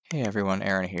Hey everyone,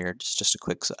 Aaron here. Just a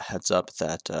quick heads up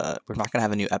that we're not gonna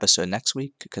have a new episode next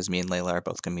week because me and Layla are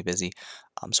both gonna be busy.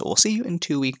 So we'll see you in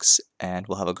 2 weeks, and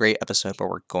we'll have a great episode where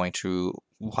we're going to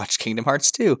watch Kingdom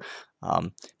Hearts 2.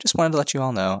 Just wanted to let you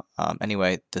all know.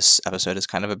 Anyway, this episode is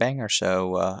kind of a banger,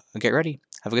 so get ready.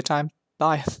 Have a good time.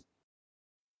 Bye.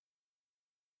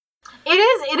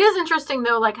 It is interesting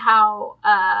though, like how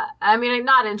I mean,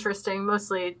 not interesting,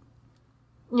 mostly,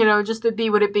 just to be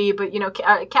what it be, but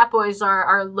cat boys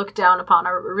are looked down upon,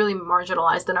 are really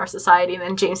marginalized in our society, and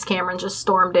then James Cameron just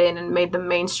stormed in and made them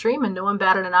mainstream and no one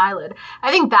batted an eyelid. I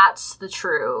think that's the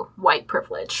true white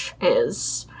privilege,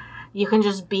 is you can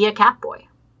just be a cat boy.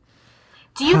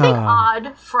 Do you think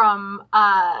Odd from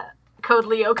Code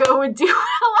Lyoko would do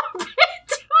well on it?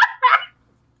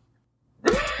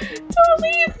 Don't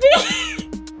leave me!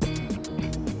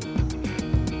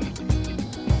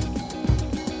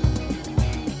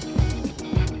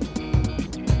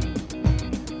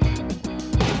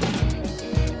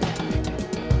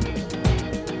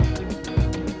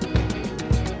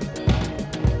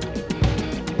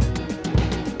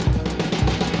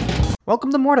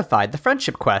 Welcome to Mortified, the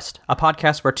Friendship Quest, a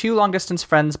podcast where two long-distance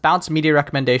friends bounce media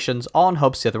recommendations, all in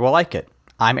hopes the other will like it.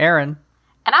 I'm Aaron.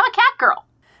 And I'm a cat girl.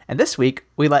 And this week,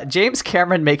 we let James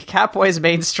Cameron make Catboys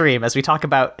mainstream as we talk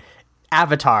about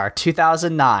Avatar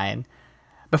 2009.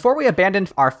 Before we abandon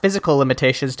our physical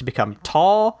limitations to become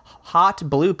tall, hot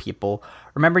blue people,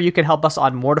 remember you can help us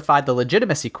on Mortified the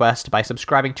Legitimacy Quest by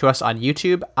subscribing to us on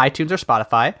YouTube, iTunes, or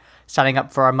Spotify, signing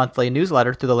up for our monthly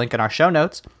newsletter through the link in our show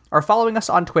notes, or following us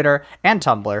on Twitter and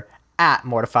Tumblr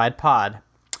 @MortifiedPod.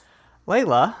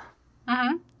 Layla.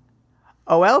 Mm-hmm.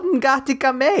 Oel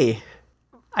Mgatika May.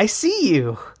 I see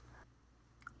you.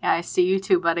 Yeah, I see you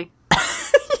too, buddy.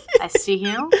 I see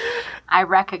you. I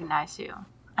recognize you.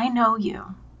 I know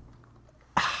you.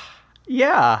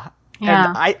 Yeah.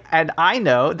 And I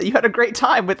know that you had a great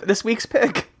time with this week's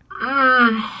pick.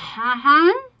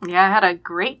 Yeah, I had a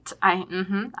great.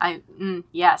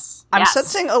 Yes. I'm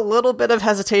sensing a little bit of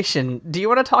hesitation. Do you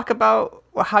want to talk about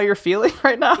how you're feeling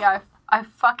right now? Yeah, I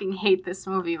fucking hate this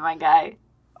movie, my guy.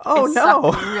 Oh, it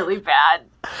no. sucked really bad.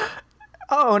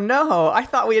 Oh, no. I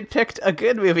thought we had picked a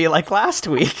good movie like last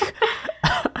week.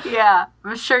 Yeah,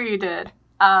 I'm sure you did.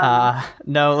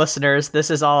 No, listeners,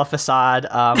 this is all a facade.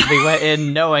 We went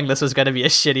in knowing this was going to be a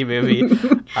shitty movie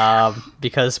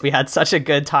because we had such a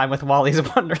good time with Willy's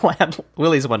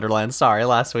Wonderland,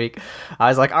 last week. I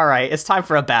was like, all right, it's time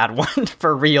for a bad one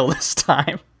for real this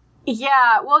time.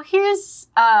 Yeah, well, here's...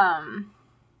 I'm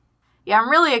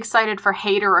really excited for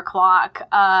Hater O'Clock,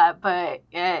 but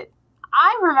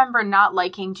I remember not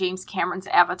liking James Cameron's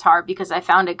Avatar because I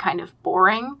found it kind of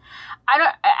boring. I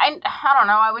don't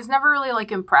know. I was never really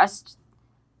like impressed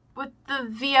with the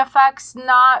VFX,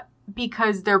 not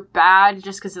because they're bad,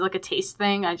 just because it's like a taste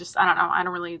thing. I don't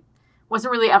know.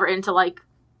 Wasn't really ever into like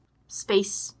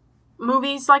space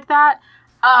movies like that.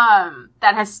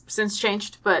 That has since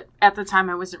changed, but at the time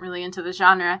I wasn't really into the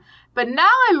genre. But now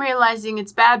I'm realizing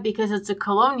it's bad because it's a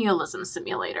colonialism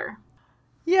simulator.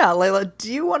 Yeah, Layla,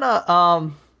 do you want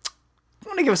to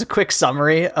give us a quick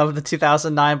summary of the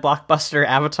 2009 blockbuster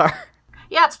Avatar?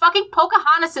 Yeah, it's fucking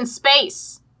Pocahontas in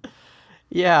space.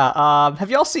 Yeah,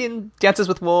 have y'all seen Dances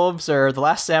with Wolves or The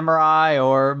Last Samurai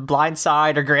or Blind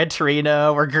Side or Gran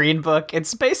Torino or Green Book?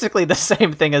 It's basically the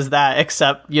same thing as that,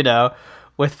 except,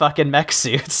 with fucking mech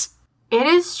suits. It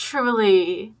is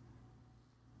truly...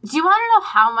 Do you want to know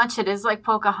how much it is like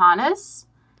Pocahontas?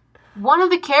 One of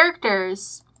the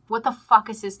characters... What the fuck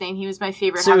is his name? He was my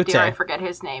favorite. How dare I forget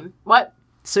his name? What?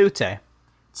 Tsute.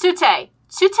 Tsute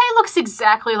looks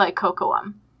exactly like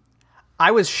Kocoum.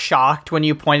 I was shocked when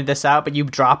you pointed this out, but you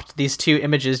dropped these two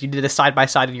images. You did a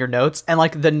side-by-side in your notes, and,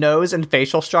 like, the nose and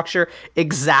facial structure,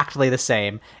 exactly the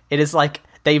same. It is, like,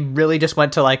 they really just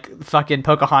went to, like, fucking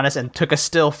Pocahontas and took a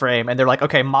still frame, and they're like,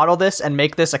 okay, model this and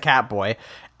make this a cat boy.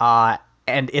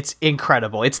 And it's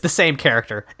incredible. It's the same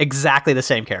character. Exactly the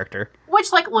same character.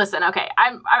 Which, like, listen, okay,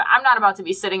 I'm not about to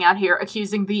be sitting out here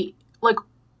accusing the, like,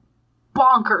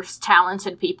 bonkers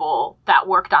talented people that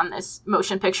worked on this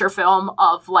motion picture film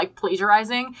of, like,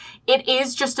 plagiarizing. It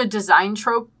is just a design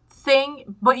trope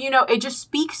thing, but, it just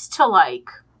speaks to, like,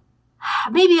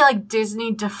 maybe, like,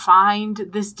 Disney defined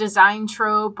this design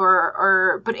trope,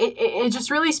 but it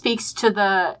just really speaks to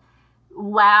the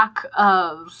lack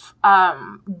of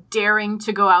daring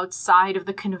to go outside of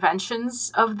the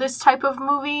conventions of this type of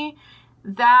movie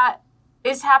that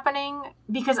is happening.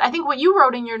 Because I think what you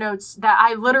wrote in your notes that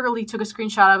I literally took a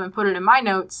screenshot of and put it in my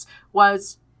notes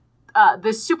was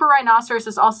the super rhinoceros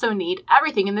is also neat.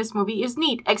 Everything in this movie is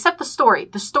neat except the story.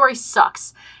 The story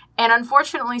sucks. And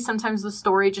unfortunately, sometimes the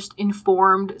story just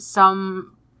informed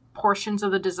some portions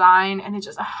of the design, and it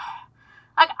just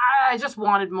I just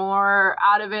wanted more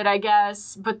out of it, I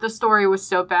guess, but the story was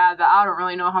so bad that I don't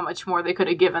really know how much more they could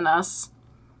have given us.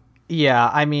 Yeah,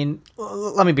 I mean,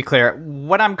 let me be clear.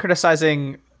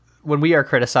 When we are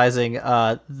criticizing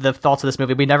the faults of this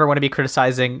movie, we never want to be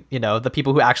criticizing, the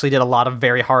people who actually did a lot of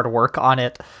very hard work on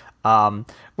it.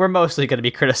 We're mostly going to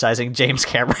be criticizing James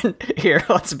Cameron here.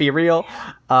 Let's be real.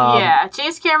 Yeah,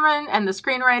 James Cameron and the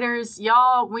screenwriters,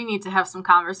 y'all, we need to have some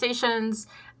conversations.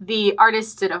 The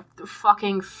artist did a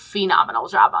fucking phenomenal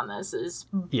job on this. Is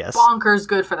bonkers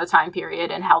good for the time period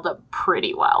and held up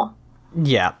pretty well.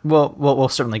 Yeah, we'll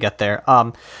certainly get there.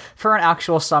 For an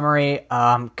actual summary,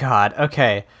 God,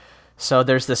 okay. So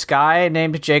there's this guy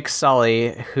named Jake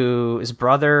Sully whose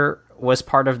brother was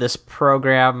part of this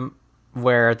program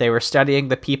where they were studying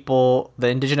the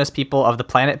indigenous people of the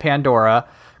planet Pandora,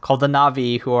 called the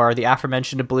Na'vi, who are the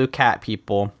aforementioned blue cat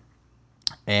people.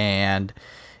 And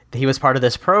he was part of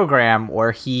this program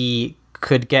where he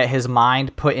could get his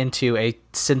mind put into a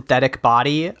synthetic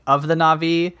body of the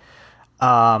Na'vi.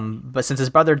 But since his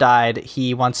brother died,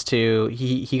 he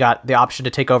got the option to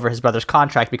take over his brother's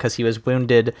contract because he was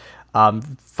wounded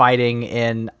fighting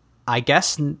in, I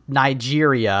guess,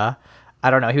 Nigeria. I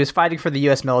don't know. He was fighting for the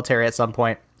U.S. military at some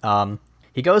point.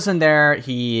 He goes in there.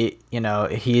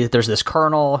 There's this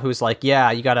colonel who's like,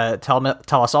 yeah, you gotta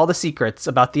tell us all the secrets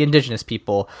about the indigenous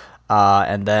people,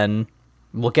 and then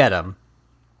we'll get him.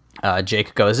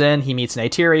 Jake goes in. He meets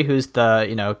Neytiri, who's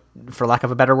the, for lack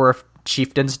of a better word,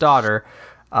 chieftain's daughter.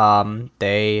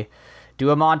 They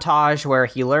do a montage where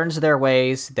he learns their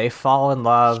ways. They fall in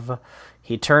love.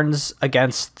 He turns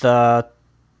against the,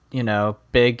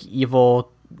 big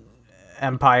evil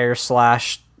empire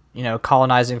 /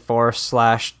 colonizing force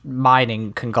 /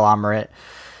 mining conglomerate.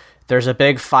 There's a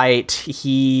big fight.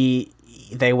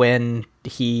 They win.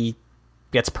 He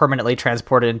gets permanently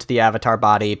transported into the Avatar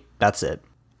body. That's it.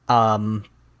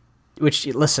 Which,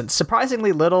 listen,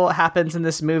 surprisingly little happens in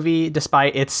this movie,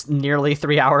 despite its nearly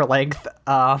 3-hour length.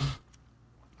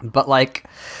 But,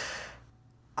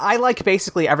 I like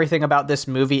basically everything about this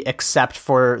movie except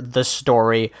for the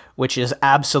story, which is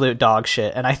absolute dog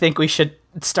shit. And I think we should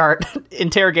start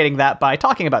interrogating that by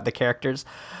talking about the characters.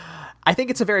 I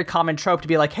think it's a very common trope to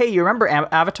be like, hey, you remember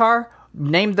Avatar?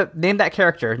 Name that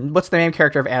character. What's the main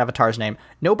character of Avatar's name?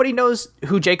 Nobody knows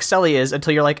who Jake Sully is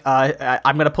until you're like,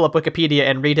 I'm going to pull up Wikipedia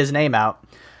and read his name out.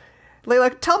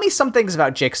 Layla, tell me some things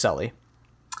about Jake Sully.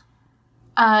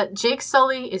 Jake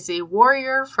Sully is a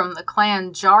warrior from the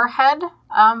clan Jarhead,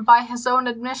 by his own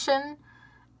admission.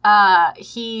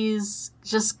 He's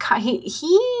just,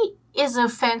 he is a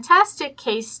fantastic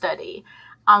case study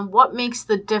on what makes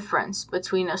the difference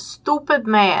between a stupid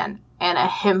man and a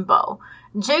himbo.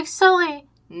 Jake Sully,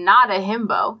 not a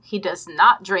himbo. He does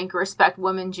not drink respect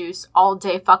women juice all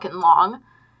day fucking long.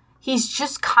 He's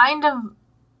just he's not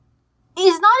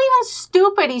even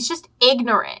stupid. He's just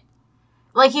ignorant.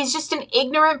 He's just an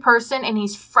ignorant person, and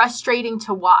he's frustrating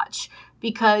to watch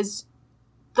because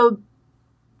the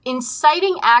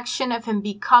inciting action of him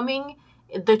becoming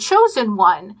the chosen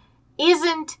one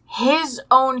isn't his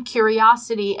own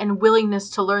curiosity and willingness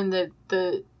to learn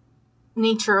the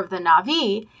nature of the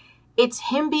Na'vi. It's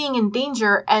him being in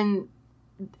danger, and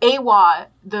Eywa,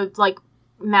 the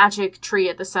magic tree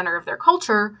at the center of their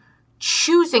culture,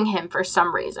 choosing him for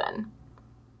some reason.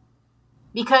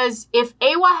 Because if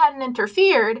Eywa hadn't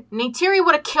interfered, Neytiri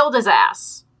would have killed his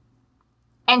ass.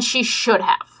 And she should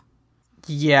have.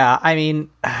 Yeah, I mean,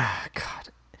 God.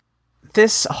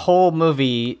 This whole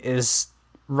movie is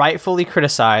rightfully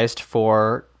criticized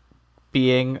for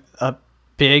being a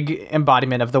big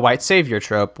embodiment of the white savior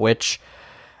trope, which,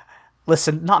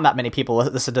 listen, not that many people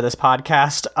listen to this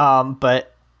podcast,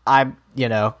 but I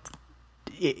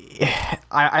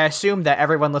assume that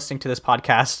everyone listening to this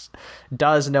podcast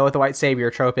does know what the white savior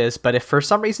trope is, but if for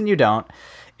some reason you don't,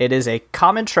 it is a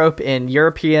common trope in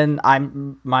European,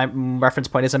 my reference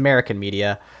point is American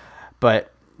media,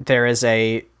 but there is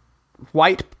a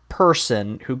white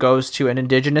person who goes to an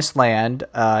indigenous land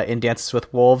in Dances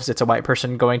with Wolves. It's a white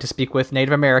person going to speak with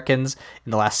Native Americans.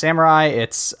 In The Last Samurai,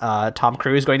 it's Tom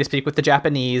Cruise going to speak with the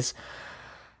Japanese.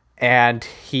 And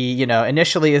he,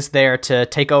 initially is there to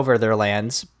take over their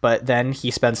lands, but then he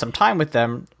spends some time with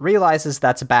them, realizes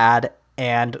that's bad,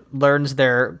 and learns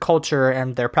their culture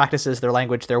and their practices, their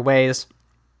language, their ways,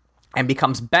 and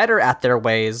becomes better at their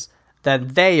ways than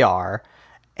they are,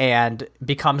 and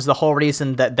becomes the whole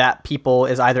reason that people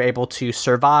is either able to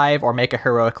survive or make a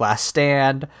heroic last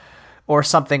stand or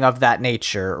something of that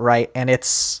nature, right? And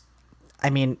it's...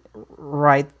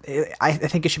 right, I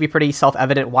think it should be pretty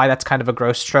self-evident why that's kind of a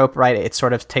gross trope, right? It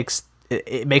sort of takes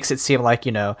it makes it seem like,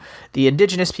 the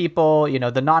indigenous people,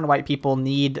 the non-white people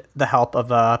need the help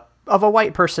of a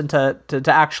white person to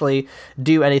actually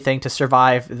do anything to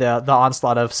survive the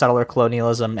onslaught of settler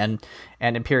colonialism and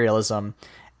imperialism.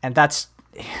 And that's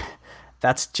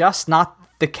just not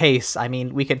the case. I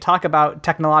mean, we can talk about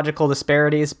technological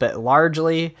disparities, but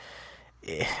largely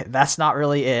that's not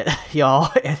really it,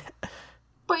 y'all.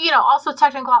 But, also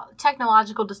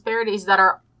technological disparities that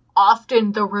are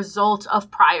often the result of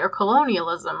prior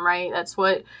colonialism, right? That's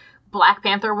what Black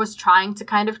Panther was trying to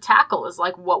kind of tackle, is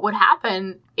like, what would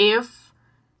happen if,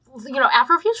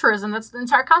 Afrofuturism, that's the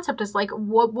entire concept, is like,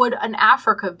 what would an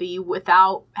Africa be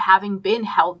without having been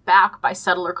held back by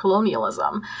settler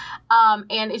colonialism?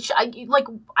 And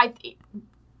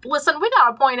listen, we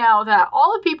gotta point out that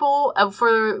all the people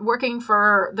for working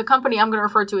for the company I'm gonna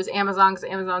refer to as Amazon, because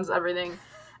Amazon's everything,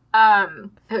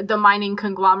 the mining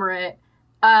conglomerate,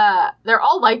 they're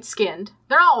all light-skinned.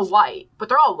 They're not all white, but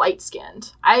they're all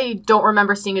light-skinned. I don't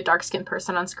remember seeing a dark-skinned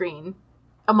person on screen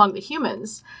among the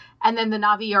humans. And then the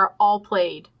Na'vi are all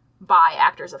played by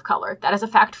actors of color. That is a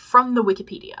fact from the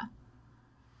Wikipedia.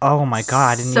 Oh my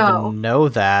god, I didn't even know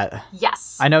that.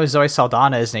 Yes. I know Zoe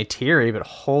Saldana is Neytiri, but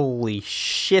holy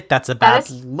shit, that's a bad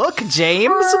look,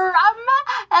 James!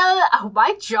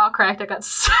 My jaw cracked. I got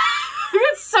so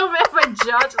mad my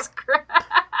jaw just cracked.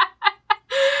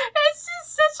 It's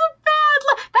just such a bad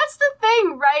look. That's the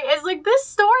thing, right? It's like, this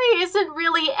story isn't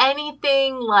really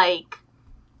anything like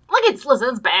it's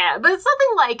bad, but it's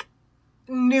nothing like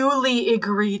newly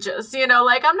egregious,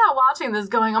 like, I'm not watching this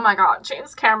going, oh my god,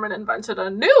 James Cameron invented a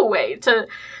new way to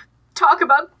talk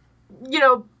about,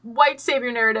 white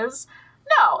savior narratives.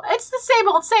 No, it's the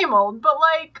same old, but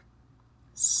like,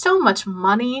 so much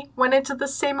money went into the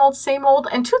same old,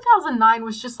 and 2009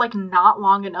 was just like not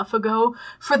long enough ago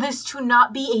for this to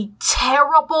not be a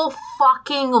terrible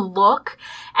fucking look.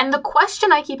 And the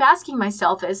question I keep asking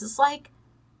myself is like,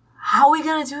 how are we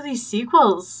gonna do these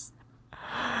sequels?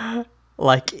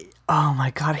 Like, oh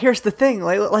my god, here's the thing,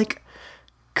 like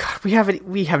god,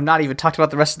 we have not even talked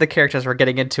about the rest of the characters. We're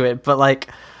getting into it, but like,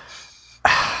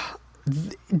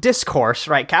 discourse,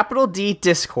 right? Capital D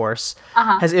discourse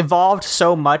has evolved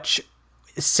so much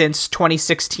since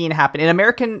 2016 happened in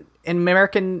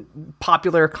American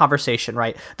popular conversation,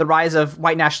 right? The rise of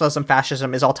white nationalism,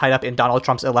 fascism is all tied up in Donald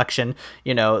Trump's election.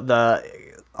 A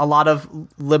lot of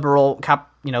liberal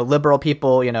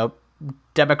people,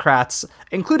 Democrats,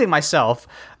 including myself,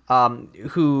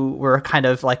 who were kind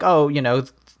of like, oh,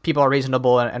 people are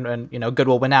reasonable and good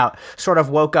will win out, sort of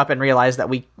woke up and realized that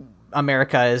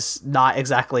America is not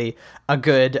exactly a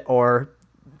good or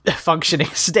functioning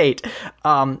state.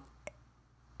 And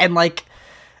like,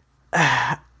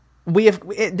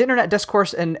 the internet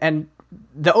discourse and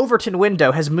the Overton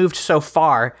window has moved so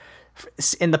far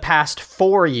in the past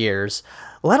 4 years,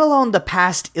 let alone the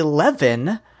past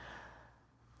 11.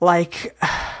 Like,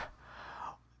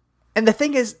 and the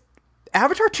thing is,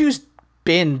 Avatar 2's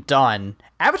been done.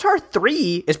 Avatar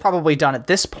 3 is probably done at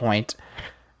this point.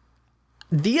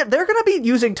 They're going to be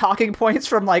using talking points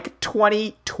from, like,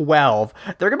 2012.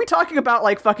 They're going to be talking about,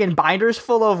 like, fucking binders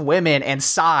full of women and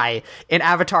Psy in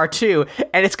Avatar 2,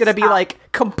 and it's going to be, like,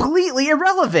 completely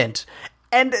irrelevant.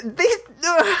 And they,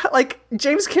 like,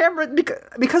 James Cameron,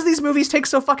 because these movies take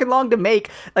so fucking long to make,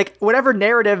 like, whatever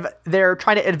narrative they're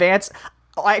trying to advance,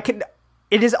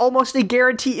 it is almost a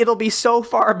guarantee it'll be so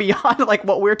far beyond, like,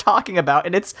 what we're talking about,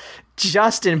 and it's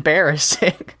just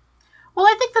embarrassing. Well,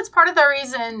 I think that's part of the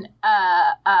reason,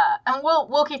 and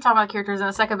we'll keep talking about characters in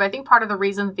a second, but I think part of the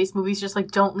reason that these movies just,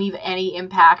 like, don't leave any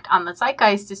impact on the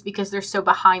zeitgeist is because they're so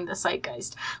behind the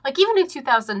zeitgeist. Like, even in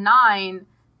 2009,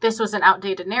 this was an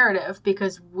outdated narrative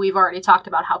because we've already talked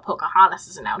about how Pocahontas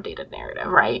is an outdated narrative,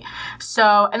 right?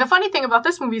 So, and the funny thing about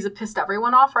this movie is it pissed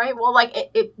everyone off, right? Well, like,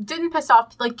 it didn't piss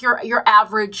off, like, your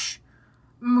average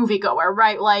moviegoer,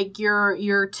 right? Like,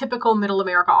 your typical middle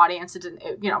America audience, it didn't,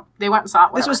 they went and saw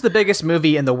it, whatever. This was the biggest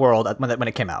movie in the world when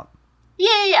it came out.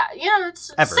 Yeah.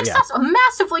 It's a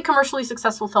massively commercially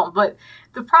successful film, but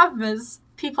the problem is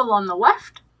people on the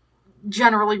left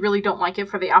generally really don't like it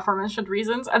for the aforementioned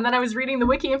reasons. And then I was reading the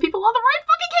wiki and people on the right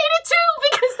fucking hate it too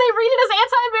because they read it as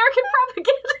anti-American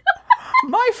propaganda.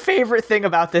 My favorite thing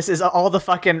about this is all the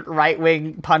fucking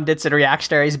right-wing pundits and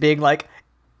reactionaries being like,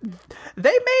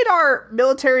 they made our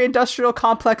military-industrial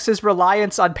complex's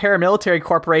reliance on paramilitary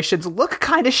corporations look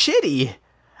kind of shitty.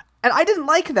 And I didn't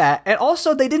like that. And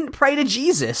also, they didn't pray to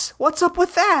Jesus. What's up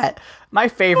with that? My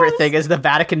favorite thing is the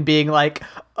Vatican being like,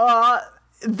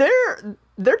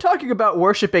 they're talking about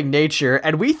worshiping nature,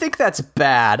 and we think that's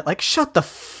bad. Like, shut the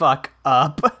fuck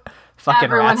up. Fucking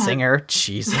Ratzinger.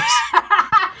 Jesus.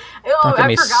 Oh, get I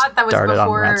me forgot that was started on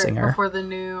Ratzinger. before the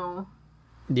new.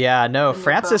 Yeah, no,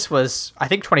 Francis was, I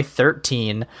think,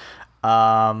 2013.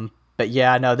 But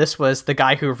yeah, no, this was the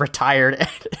guy who retired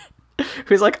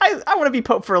who's like, I want to be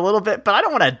Pope for a little bit, but I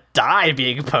don't want to die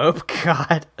being Pope.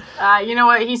 God. You know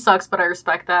what? He sucks, but I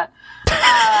respect that.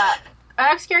 Our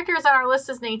next character is on our list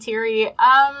is Neytiri.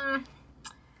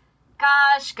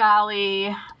 Gosh golly.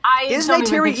 Is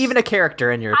Neytiri even a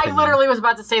character in your opinion? I literally was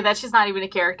about to say that. She's not even a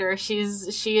character. She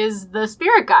is the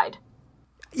spirit guide.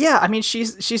 Yeah, I mean,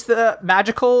 she's the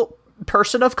magical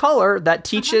person of color that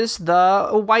teaches the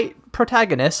white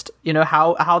protagonist,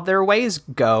 how their ways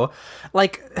go.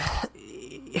 Like,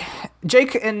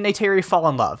 Jake and Neytiri fall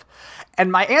in love.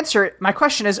 And my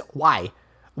question is, why?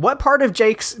 What part of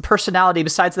Jake's personality,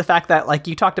 besides the fact that, like,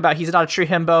 you talked about he's not a true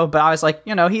himbo, but I was like,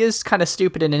 he is kind of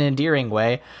stupid in an endearing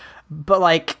way. But,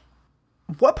 like,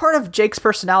 what part of Jake's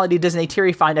personality does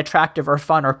Neytiri find attractive or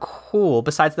fun or cool,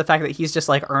 besides the fact that he's just,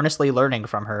 like, earnestly learning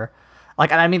from her?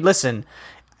 Like, and I mean, listen,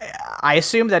 I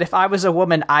assume that if I was a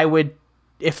woman,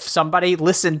 if somebody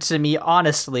listened to me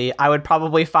honestly, I would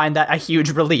probably find that a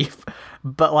huge relief.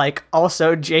 But, like,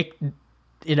 also, Jake,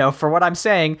 for what I'm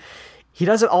saying, he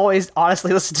doesn't always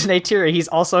honestly listen to Neytiri. He's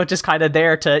also just kind of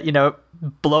there to,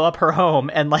 blow up her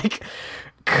home and, like,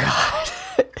 God.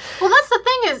 Well, that's the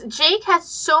thing is, Jake has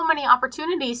so many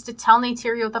opportunities to tell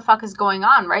Neytiri what the fuck is going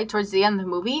on, right? Towards the end of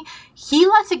the movie. He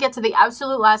lets it get to the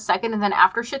absolute last second, and then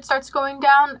after shit starts going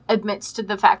down, admits to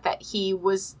the fact that he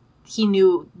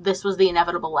knew this was the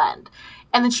inevitable end.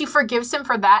 And then she forgives him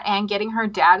for that and getting her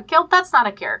dad killed. That's not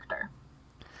a character.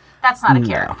 That's not a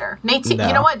character. Neytiri, No.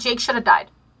 You know what? Jake should have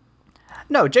died.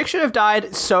 No, Jake should have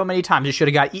died so many times. He should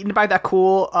have got eaten by that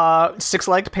cool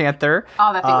six-legged panther.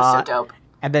 Oh, that thing was so dope.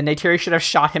 And then Neytiri should have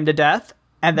shot him to death.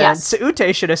 And then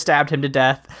Suute should have stabbed him to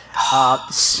death.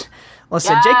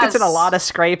 Listen, Jake gets in a lot of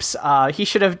scrapes. He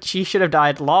should have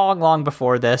died long, long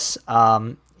before this.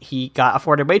 He got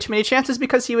afforded way too many chances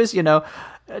because he was,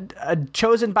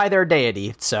 chosen by their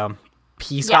deity. So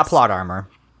he's got plot armor.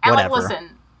 And Whatever. like,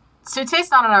 listen,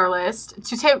 Tsute's not on our list.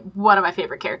 Tsute, one of my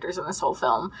favorite characters in this whole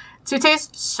film. Tsute's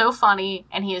so funny,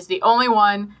 and he is the only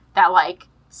one that, like,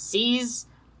 sees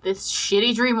this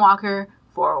shitty Dreamwalker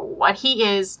for what he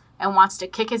is and wants to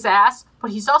kick his ass,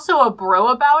 but he's also a bro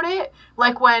about it.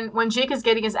 Like, when Jake is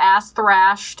getting his ass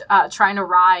thrashed, trying to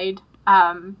ride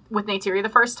with Neytiri the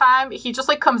first time, he just,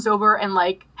 like, comes over and,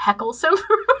 like, heckles him.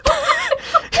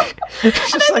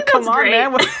 It's just like, come on, great.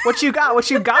 Man, what you got?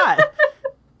 What you got?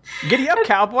 Giddy up,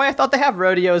 cowboy. I thought they have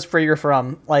rodeos where you're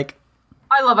from. Like,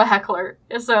 I love a heckler,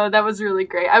 so that was really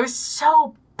great. I was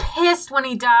so pissed when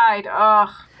he died. Ugh.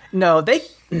 No,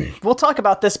 we'll talk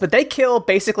about this, but they kill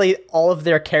basically all of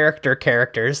their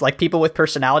characters, like people with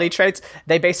personality traits.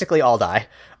 They basically all die,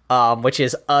 which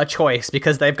is a choice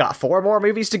because they've got 4 more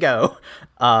movies to go.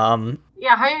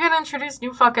 Yeah, how are you going to introduce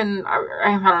new fucking,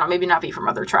 I don't know, maybe not be from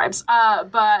other tribes.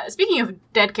 But speaking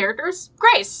of dead characters,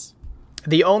 Grace.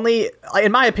 The only,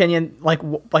 in my opinion, like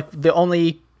the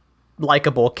only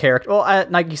likable character. Well,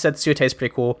 like you said, Suite is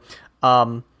pretty cool.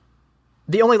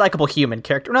 The only likable human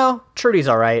character. No, Trudy's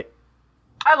all right.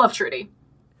 I love Trudy,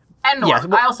 and Norm. Yeah,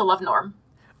 well, I also love Norm.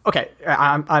 Okay,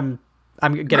 I'm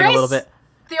getting Grace, a little bit.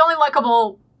 The only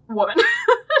likable woman.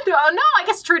 No, I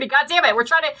guess Trudy. God damn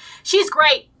it, she's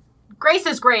great. Grace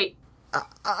is great.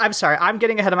 I'm sorry, I'm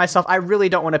getting ahead of myself. I really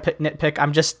don't want to nitpick.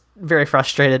 I'm just very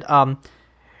frustrated.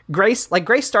 Grace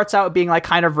starts out being like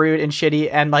kind of rude and shitty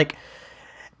and like,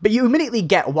 but you immediately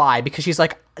get why, because she's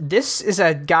like, this is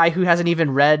a guy who hasn't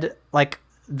even read like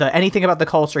anything about the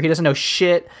culture. He doesn't know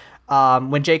shit.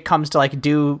 When Jake comes to like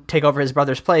take over his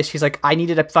brother's place, he's like, I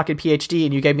needed a fucking PhD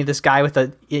and you gave me this guy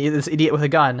this idiot with a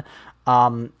gun.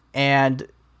 And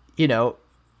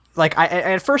like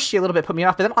at first she a little bit put me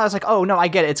off, but then I was like, oh no, I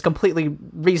get it. It's completely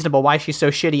reasonable why she's so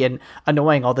shitty and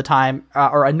annoying all the time,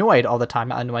 or annoyed all the time,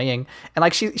 not annoying. And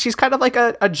like she's kind of like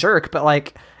a jerk, but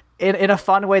like in a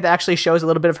fun way that actually shows a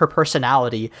little bit of her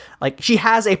personality. Like she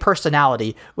has a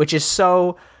personality, which is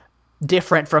so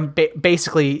different from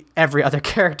basically every other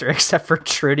character except for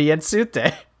Trudy and Suite.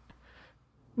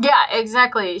 Yeah,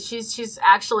 exactly. She's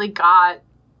actually got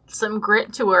some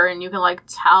grit to her, and you can like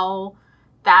tell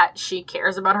that she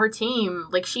cares about her team.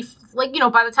 Like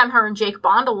by the time her and Jake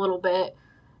bond a little bit,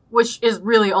 which is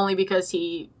really only because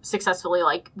he successfully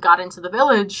like got into the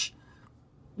village,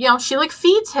 she like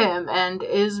feeds him and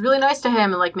is really nice to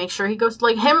him and like makes sure he goes to,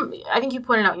 like him. I think you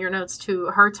pointed out in your notes too,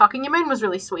 her tucking him in was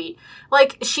really sweet.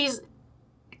 Like she's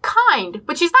kind,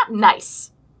 but she's not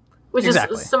nice, which is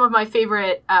some of my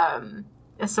favorite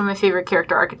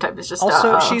character archetype is just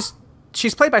also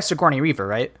she's played by Sigourney Weaver,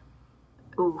 right?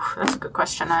 Ooh, that's a good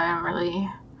question. I don't really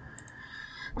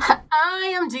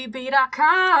IMDb.com.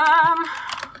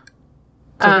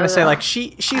 So I was gonna say, like,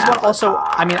 she's one also.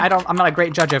 I mean, I'm not a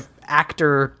great judge of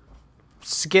actor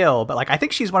skill, but like, I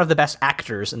think she's one of the best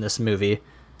actors in this movie.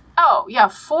 Oh yeah,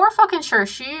 for fucking sure.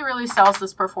 She really sells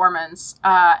this performance,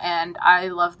 and I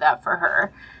love that for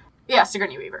her. Yeah,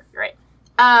 Sigourney Weaver. You're right.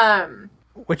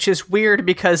 Which is weird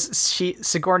because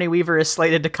Sigourney Weaver is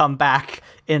slated to come back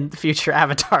in future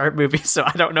Avatar movies, so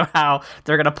I don't know how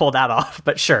they're gonna pull that off,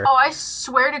 but sure. Oh, I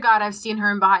swear to God, I've seen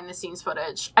her in behind the scenes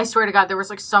footage. I swear to God, there was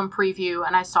like some preview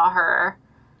and I saw her.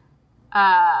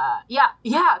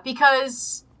 Yeah,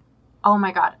 because, oh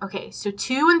my God. Okay, so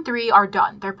 2 and 3 are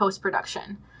done. They're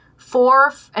post-production.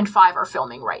 4 and 5 are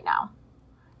filming right now.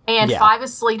 And 5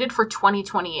 is slated for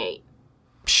 2028.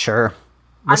 Sure.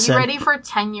 Listen, are you ready for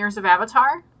 10 years of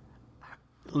Avatar?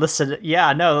 Listen,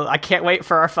 yeah, no, I can't wait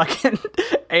for our fucking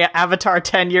Avatar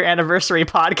 10-year anniversary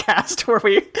podcast where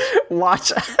we've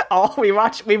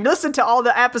listened to all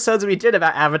the episodes we did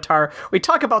about Avatar. We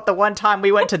talk about the one time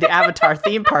we went to the Avatar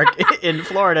theme park in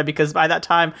Florida, because by that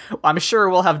time, I'm sure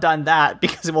we'll have done that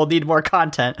because we'll need more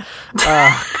content.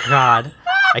 Oh, God.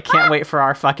 I can't wait for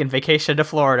our fucking vacation to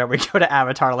Florida. We go to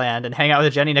Avatar Land and hang out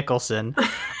with Jenny Nicholson.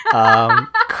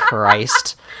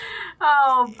 Christ.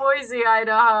 Oh, Boise,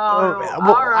 Idaho.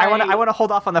 Well, all right. I want to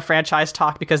hold off on the franchise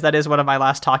talk because that is one of my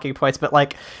last talking points. But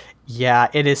like, yeah,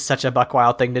 it is such a buck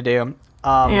wild thing to do.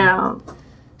 Yeah.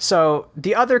 So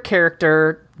the other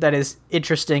character that is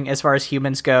interesting as far as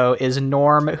humans go is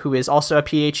Norm, who is also a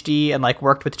PhD and like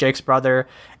worked with Jake's brother,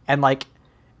 and like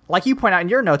you point out in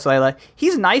your notes, Layla,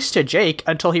 he's nice to Jake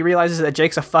until he realizes that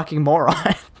Jake's a fucking moron.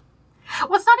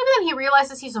 Well, it's not even that he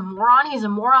realizes he's a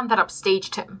moron that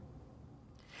upstaged him.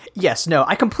 Yes, no,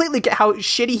 I completely get how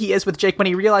shitty he is with Jake when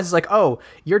he realizes, like, oh,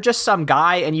 you're just some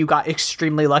guy and you got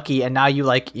extremely lucky and now you,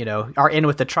 like, you know, are in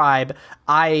with the tribe.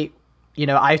 I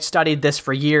studied this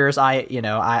for years.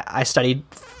 I studied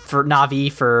for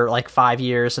Na'vi for like 5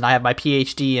 years, and I have my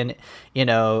PhD in, you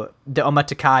know, the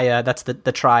Omaticaya, that's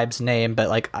the tribe's name, but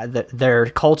like their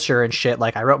culture and shit.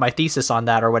 Like I wrote my thesis on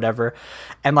that or whatever.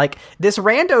 And like this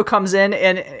rando comes in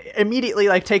and immediately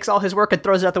like takes all his work and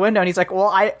throws it out the window. And he's like, well,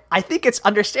 I think it's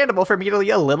understandable for me to be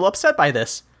a little upset by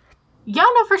this. Yeah,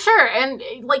 no, for sure. And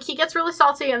like he gets really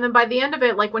salty, and then by the end of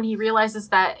it, like when he realizes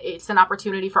that it's an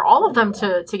opportunity for all of them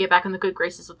to get back in the good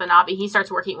graces with the Na'vi, he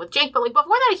starts working with Jake. But like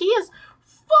before that, he is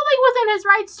fully within his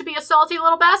rights to be a salty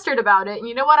little bastard about it. And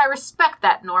you know what? I respect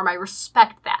that, Norm. I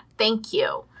respect that. Thank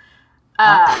you.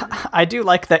 I do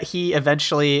like that he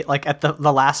eventually, like at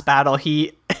the last battle,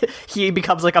 he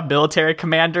becomes like a military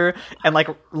commander and like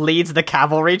leads the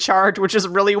cavalry charge, which is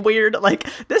really weird. Like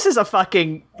this is a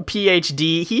fucking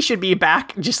PhD. He should be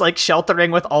back just like sheltering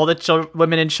with all the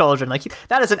women and children. Like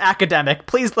that is an academic.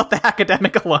 Please let the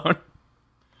academic alone.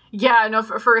 Yeah, no,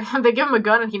 for they give him a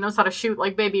gun and he knows how to shoot.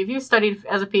 Like, baby, if you studied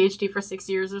as a PhD for 6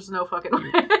 years, there's no fucking way.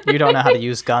 You don't know how to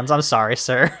use guns. I'm sorry,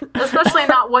 sir. Especially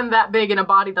not one that big in a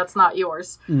body that's not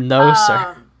yours. No,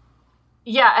 sir.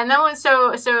 Yeah, and then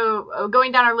so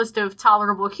going down our list of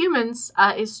tolerable humans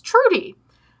is Trudy.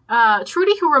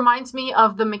 Trudy, who reminds me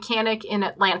of the mechanic in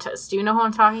Atlantis. Do you know who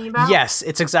I'm talking about? Yes,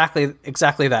 it's exactly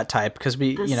that type, because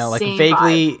we, you know, like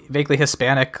vaguely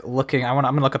Hispanic looking. I'm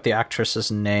gonna look up the actress's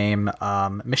name.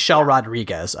 Michelle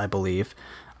Rodriguez, I believe.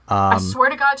 I swear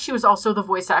to God, she was also the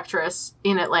voice actress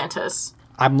in Atlantis.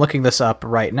 I'm looking this up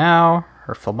right now.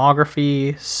 Her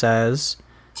filmography says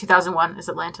 2001 is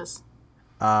Atlantis.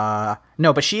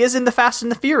 No, but she is in the Fast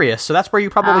and the Furious, so that's where you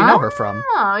probably know her from.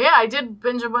 Oh, yeah, I did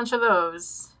binge a bunch of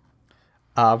those.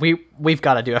 We've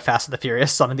got to do a Fast and the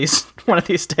Furious one of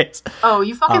these days. Oh,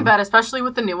 you fucking bet, especially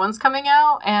with the new ones coming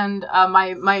out, and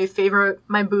my favorite,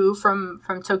 my boo from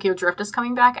Tokyo Drift is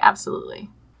coming back. Absolutely.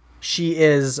 She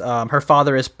is. Her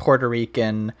father is Puerto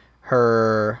Rican.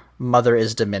 Her mother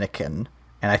is Dominican,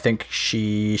 and I think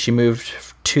she moved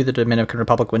to the Dominican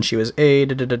Republic when she was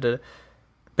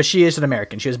But she is an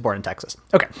American. She was born in Texas.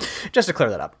 Okay, just to clear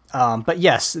that up. But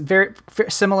yes, very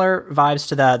similar vibes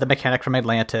to the mechanic from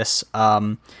Atlantis.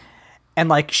 And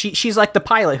like she's like the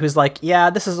pilot who's like,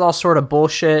 yeah, this is all sort of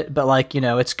bullshit, but like, you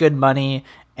know, it's good money,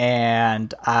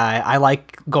 and I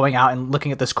like going out and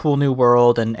looking at this cool new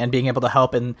world and being able to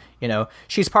help. And you know,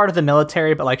 she's part of the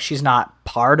military, but like she's not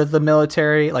part of the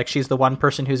military. Like she's the one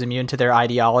person who's immune to their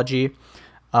ideology.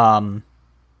 But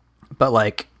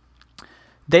like,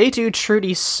 they do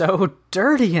Trudy so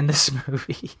dirty in this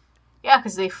movie. Yeah,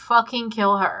 because they fucking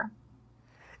kill her.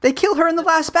 They kill her in the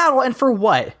last battle, and for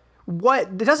what? What?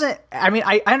 It doesn't... I mean,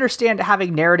 I understand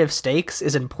having narrative stakes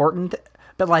is important,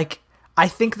 but, like, I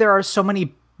think there are so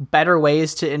many better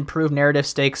ways to improve narrative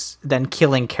stakes than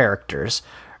killing characters,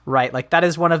 right? Like, that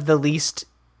is one of the least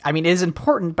I mean, it is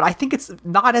important, but I think it's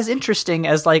not as interesting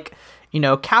as, like, you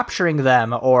know, capturing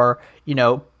them or, you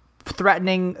know,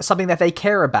 threatening something that they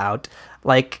care about.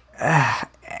 Like,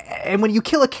 and when you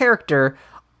kill a character,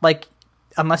 like,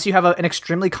 unless you have an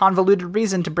extremely convoluted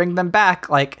reason to bring them back,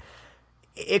 like,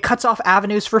 it cuts off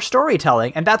avenues for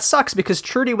storytelling. And that sucks because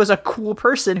Trudy was a cool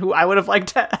person who I would have liked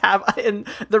to have in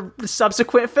the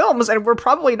subsequent films, and we're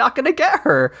probably not going to get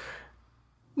her.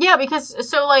 Yeah, because,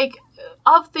 so, like,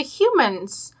 of the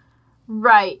humans,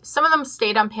 right, some of them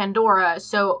stayed on Pandora,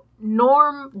 so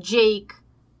Norm, Jake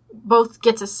both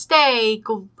get to stay.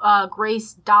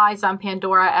 Grace dies on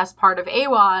Pandora as part of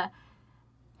AWA,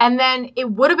 and then it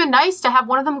would have been nice to have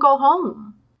one of them go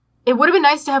home. It would have been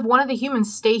nice to have one of the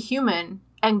humans stay human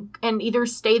and either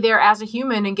stay there as a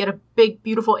human and get a big,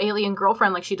 beautiful alien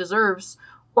girlfriend like she deserves,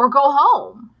 or go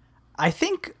home. I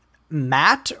think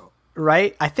Matt,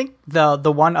 right? I think the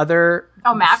one other...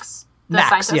 Oh, Max? Max,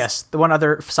 scientist? yes. The one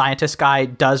other scientist guy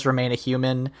does remain a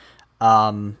human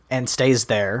and stays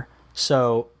there.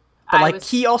 So, but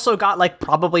he also got, like,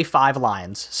 probably 5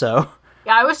 lines, so...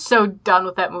 Yeah, I was so done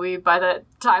with that movie by the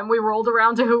time we rolled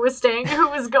around to who was staying, who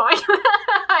was going.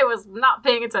 I was not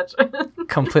paying attention.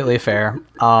 Completely fair.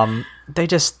 They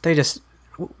just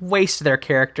waste their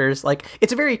characters. Like,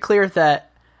 it's very clear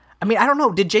that, I mean, I don't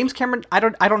know, did James Cameron, I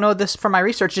don't know this from my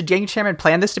research, did James Cameron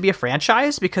plan this to be a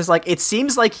franchise? Because, like, it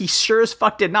seems like he sure as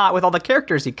fuck did not with all the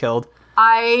characters he killed.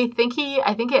 I think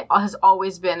it has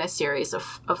always been a series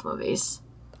of movies.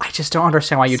 I just don't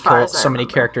understand why you'd kill so many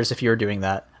characters if you were doing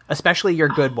that. Especially your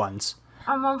good ones.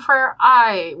 I'm unfair.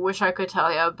 I wish I could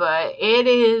tell you, but it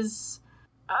is...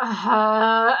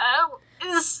 I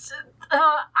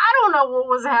don't know what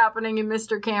was happening in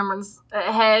Mr. Cameron's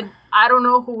head. I don't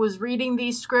know who was reading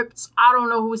these scripts. I don't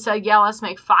know who said, yeah, let's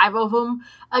make 5 of them.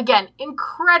 Again,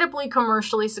 incredibly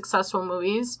commercially successful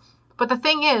movies. But the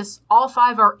thing is, all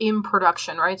 5 are in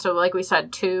production, right? So like we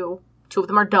said, two of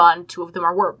them are done. 2 of them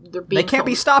are they're being They can't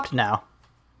be stopped now.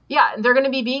 Yeah, they're going to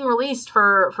be being released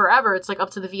for forever. It's like up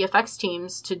to the VFX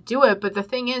teams to do it. But the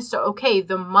thing is, so, okay,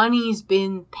 the money's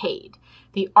been paid.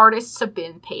 The artists have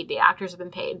been paid. The actors have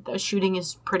been paid. The shooting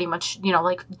is pretty much, you know,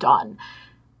 like, done.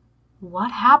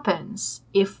 What happens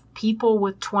if people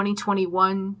with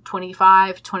 2021,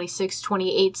 25, 26,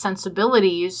 28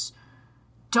 sensibilities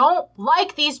don't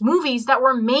like these movies that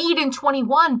were made in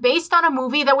 21 based on a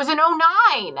movie that was in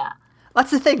 09?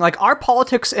 That's the thing. Like, our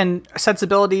politics and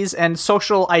sensibilities and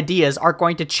social ideas are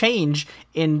going to change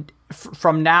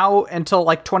from now until,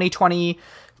 like, 2020,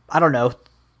 I don't know,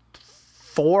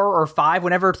 4 or 5,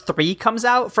 whenever 3 comes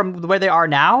out from where they are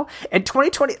now. And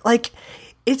 2020, like,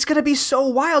 it's going to be so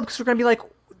wild because we're going to be like,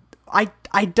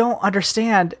 I don't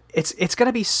understand. It's going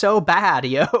to be so bad,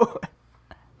 yo.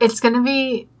 It's going to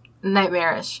be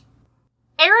nightmarish.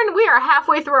 Aaron, we are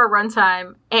halfway through our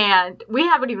runtime, and we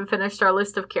haven't even finished our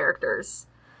list of characters.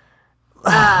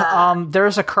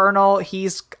 There's a Colonel.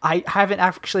 I haven't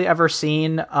actually ever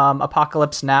seen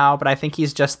Apocalypse Now, but I think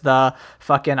he's just the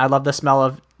fucking I love the smell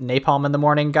of napalm in the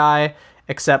morning guy,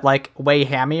 except, like, way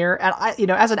hammier. And I, you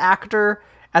know, as an actor,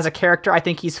 as a character, I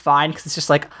think he's fine because it's just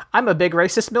like, I'm a big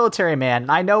racist military man,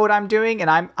 and I know what I'm doing,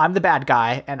 and I'm the bad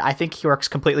guy, and I think he works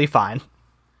completely fine.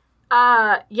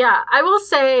 Yeah, I will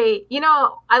say, you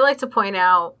know, I like to point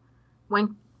out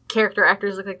when character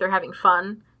actors look like they're having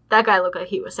fun. That guy looked like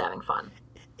he was having fun.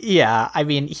 Yeah, I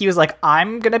mean, he was like,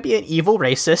 I'm gonna be an evil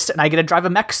racist, and I get to drive a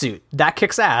mech suit. That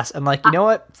kicks ass. And, like, you know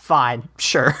what? Fine,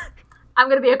 sure. I'm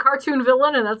gonna be a cartoon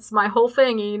villain, and that's my whole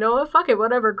thing. And you know what? Fuck it,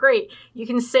 whatever, great. You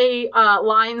can say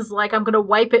lines like, I'm gonna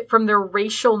wipe it from their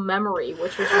racial memory,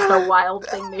 which was just a wild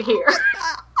thing to hear.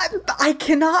 I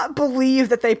cannot believe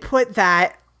that they put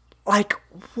that. Like,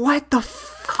 what the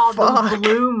fuck? Called them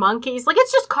blue monkeys. Like,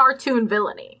 it's just cartoon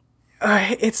villainy.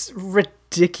 It's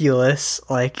ridiculous.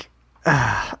 Like,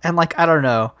 and, like, I don't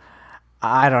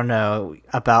know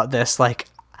about this. Like,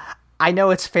 I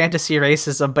know it's fantasy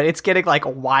racism, but it's getting, like,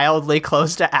 wildly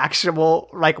close to actual,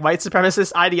 like, white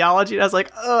supremacist ideology. And I was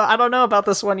like, I don't know about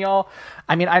this one, y'all.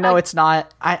 I mean, I know it's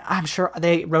not. I'm sure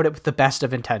they wrote it with the best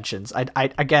of intentions.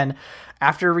 I again,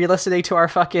 after re-listening to our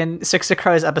fucking Six of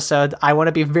Crows episode, I want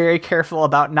to be very careful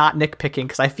about not nitpicking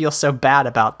because I feel so bad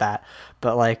about that.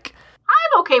 But, like,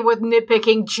 I'm okay with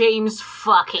nitpicking James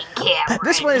fucking Cameron.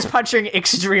 This one is punching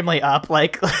extremely up.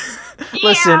 Like,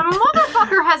 listen,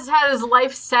 motherfucker has had his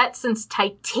life set since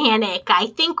Titanic. I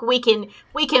think we can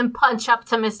punch up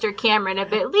to Mr. Cameron a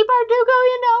bit. Leigh Bardugo,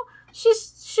 you know,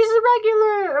 she's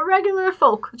a regular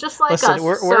folk, just like us.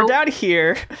 We're down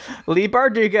here. Leigh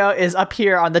Bardugo is up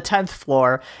here on the 10th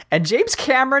floor, and James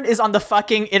Cameron is on the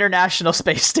fucking International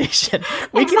Space Station.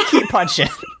 We can keep punching.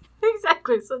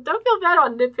 Exactly. So don't feel bad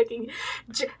on nitpicking.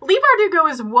 Leigh Bardugo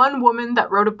is one woman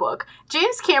that wrote a book.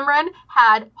 James Cameron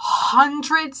had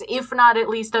hundreds, if not at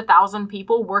least 1,000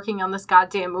 people working on this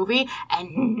goddamn movie,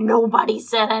 and nobody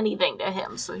said anything to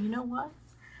him. So you know what?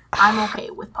 I'm okay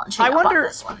with punching up on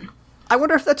this one. I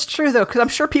wonder if that's true though, because I'm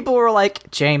sure people were like,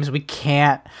 James, we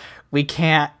can't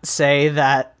say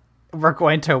that we're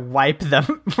going to wipe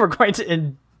them. We're going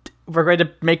to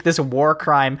make this war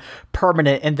crime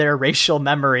permanent in their racial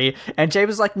memory. And James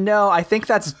was like, no, I think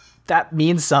that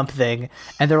means something.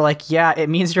 And they're like, yeah, it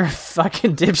means you're a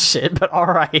fucking dipshit, but all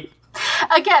right.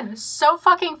 Again, so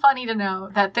fucking funny to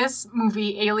know that this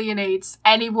movie alienates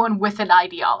anyone with an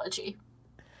ideology.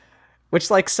 Which,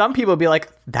 like, some people be like,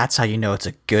 that's how you know it's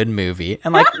a good movie.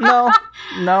 And like,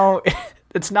 no,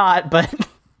 it's not, but...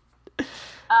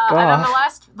 And then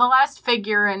the last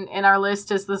figure in our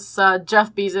list is this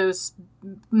Jeff Bezos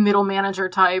middle manager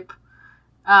type,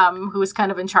 who is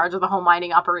kind of in charge of the whole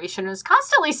mining operation and is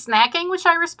constantly snacking, which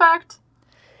I respect.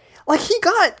 Like, he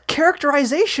got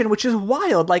characterization, which is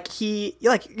wild.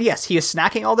 Yes, he is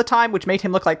snacking all the time, which made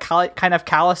him look like kind of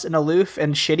callous and aloof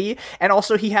and shitty. And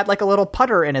also, he had, like, a little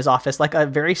putter in his office, like a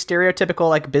very stereotypical,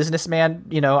 like, businessman,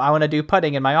 I want to do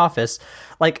putting in my office.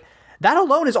 Like, that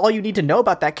alone is all you need to know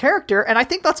about that character, and I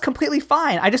think that's completely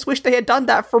fine. I just wish they had done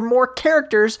that for more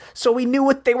characters so we knew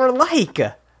what they were like.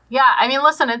 Yeah, I mean,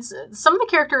 listen, it's some of the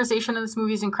characterization in this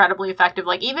movie is incredibly effective.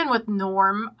 Like, even with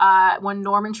Norm, when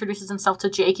Norm introduces himself to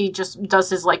Jake, he just does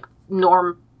his, like,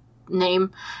 Norm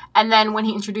name. And then when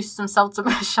he introduces himself to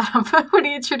when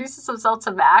he introduces himself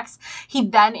to Max, he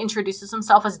then introduces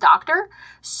himself as Doctor.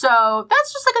 So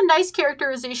that's just, like, a nice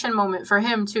characterization moment for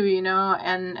him, too,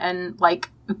 and like,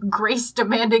 Grace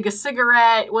demanding a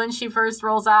cigarette when she first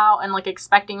rolls out and, like,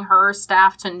 expecting her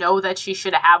staff to know that she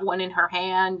should have one in her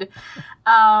hand.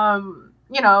 That's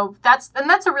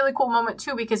a really cool moment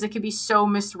too, because it could be so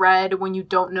misread when you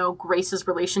don't know Grace's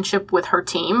relationship with her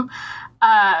team.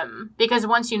 Because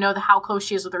once you know how close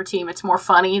she is with her team, it's more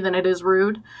funny than it is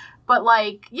rude. But,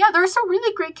 like, yeah, there are some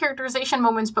really great characterization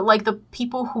moments, but, like, the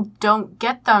people who don't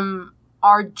get them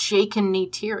are Jake and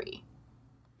Neytiri.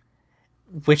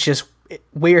 Which is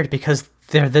weird because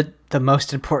they're the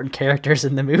most important characters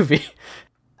in the movie.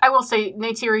 I will say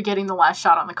Neytiri getting the last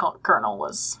shot on the Colonel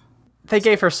was... They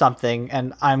gave her something,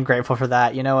 and I'm grateful for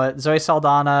that. You know what? Zoe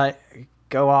Saldana,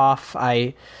 go off.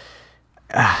 I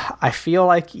feel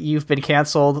like you've been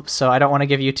canceled, so I don't want to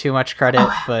give you too much credit,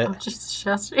 but... I'm just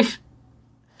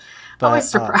always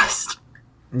surprised.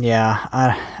 Yeah,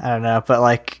 I don't know, but,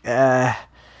 like,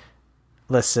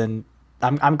 listen...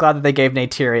 I'm glad that they gave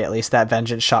Neytiri at least that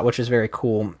vengeance shot, which is very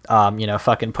cool.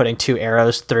 Fucking putting 2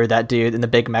 arrows through that dude in the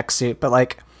big mech suit. But,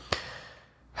 like,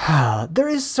 there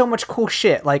is so much cool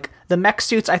shit. Like, the mech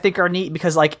suits, I think, are neat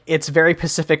because, like, it's very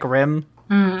Pacific Rim.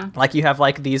 Mm. Like, you have,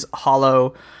 like, these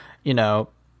hollow,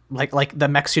 like the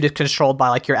mech suit is controlled by,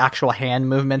 like, your actual hand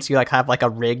movements. You, like, have, like,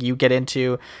 a rig you get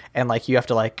into, and, like, you have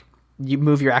to, like, you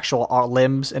move your actual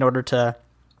limbs in order to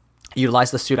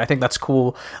utilize the suit. I think that's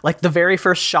cool. Like, the very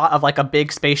first shot of, like, a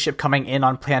big spaceship coming in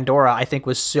on Pandora, I think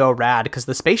was so rad because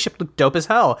the spaceship looked dope as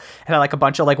hell. It had, like, a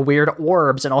bunch of, like, weird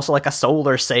orbs and also, like, a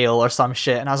solar sail or some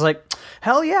shit. And I was like,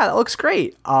 hell yeah, that looks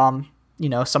great. Some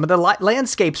of the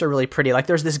landscapes are really pretty. Like,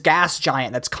 there's this gas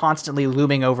giant that's constantly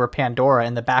looming over Pandora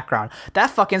in the background. That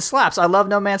fucking slaps. I love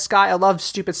No Man's Sky. I love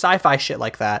stupid sci-fi shit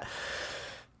like that.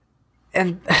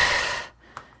 And...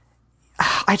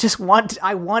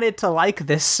 I wanted to like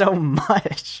this so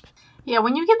much. Yeah,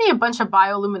 when you give me a bunch of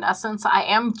bioluminescence, I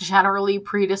am generally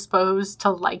predisposed to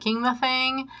liking the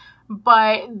thing,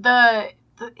 but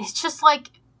it's just like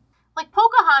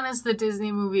Pocahontas, the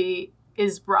Disney movie,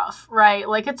 is rough, right?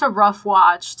 Like, it's a rough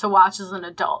watch to watch as an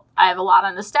adult. I have a lot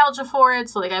of nostalgia for it,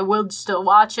 so, like, I would still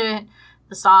watch it.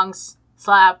 The songs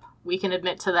slap. We can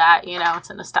admit to that, it's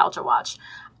a nostalgia watch.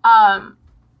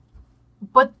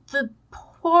 But the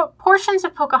portions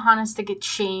of Pocahontas that get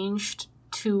changed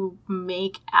to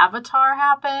make Avatar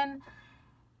happen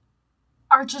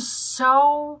are just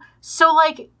so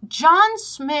like, John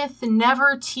Smith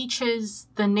never teaches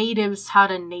the natives how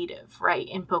to native, right,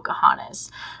 in Pocahontas.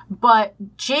 But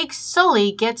Jake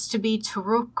Sully gets to be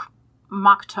Turuk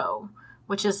Makto,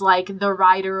 which is, like, the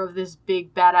rider of this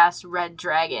big badass red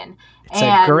dragon. It's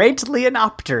a great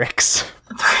Leonopteryx.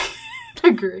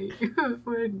 Agree.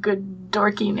 What a good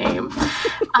dorky name.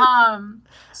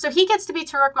 So he gets to be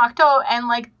Turuk Makto, and,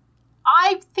 like,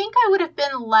 I think I would have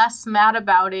been less mad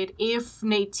about it if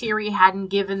Neytiri hadn't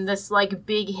given this, like,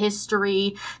 big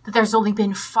history that there's only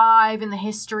been 5 in the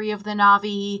history of the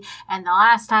Na'vi, and the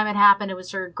last time it happened, it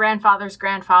was her grandfather's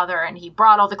grandfather, and he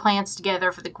brought all the clans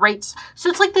together for the greats. So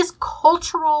it's, like, this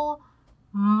cultural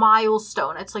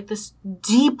milestone. It's like this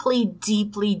deeply,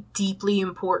 deeply, deeply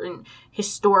important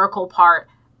historical part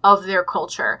of their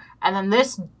culture. And then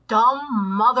this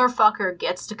dumb motherfucker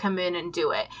gets to come in and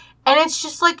do it. And it's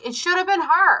just like, it should have been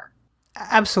her.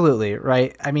 Absolutely,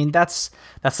 right? I mean, that's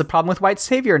the problem with white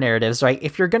savior narratives, right?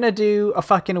 If you're going to do a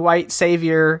fucking white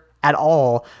savior at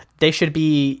all, they should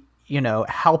be,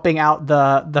 helping out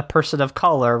the person of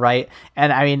color, right?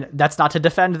 And I mean, that's not to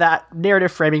defend that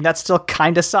narrative framing. That still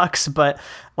kind of sucks, but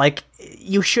like,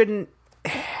 you shouldn't.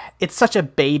 It's such a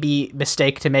baby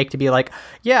mistake to make, to be like,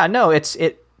 yeah, no,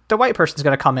 the white person's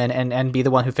going to come in and be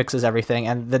the one who fixes everything,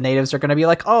 and the natives are going to be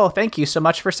like, oh, thank you so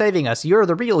much for saving us. You're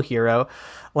the real hero.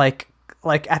 Like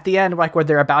at the end, like where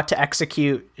they're about to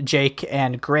execute Jake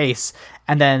and Grace,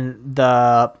 and then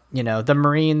the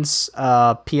Marines,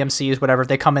 PMCs, whatever,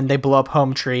 they come in, they blow up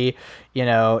Home Tree,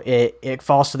 it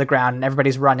falls to the ground and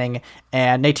everybody's running.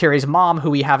 And Neytiri's mom, who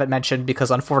we haven't mentioned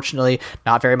because unfortunately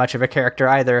not very much of a character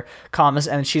either, comes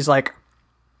and she's like,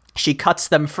 she cuts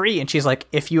them free, and she's like,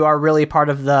 if you are really part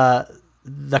of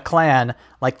the clan,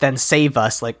 like, then save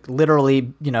us, like literally,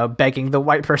 begging the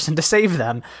white person to save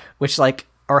them, which like,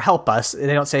 or help us.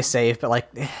 They don't say save, but like,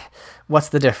 what's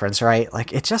the difference, right?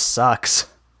 Like, it just sucks.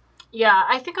 Yeah,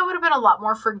 I think I would have been a lot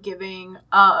more forgiving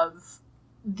of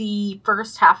the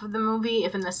first half of the movie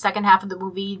if in the second half of the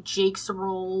movie Jake's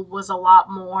role was a lot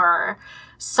more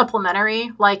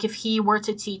supplementary. Like if he were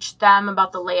to teach them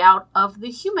about the layout of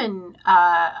the human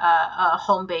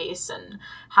home base and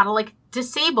how to like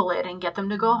disable it and get them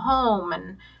to go home,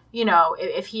 and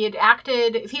if he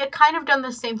had kind of done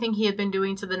the same thing he had been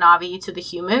doing to the Na'vi, to the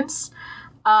humans,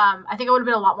 I think I would have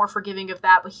been a lot more forgiving of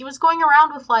that. But he was going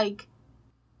around with like,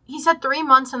 he said 3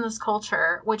 months in this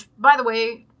culture, which, by the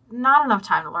way, not enough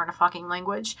time to learn a fucking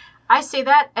language. I say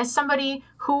that as somebody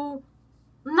who,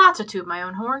 not to toot my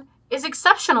own horn, is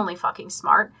exceptionally fucking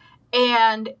smart.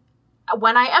 And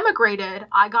when I emigrated,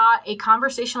 I got a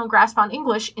conversational grasp on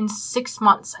English in 6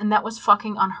 months, and that was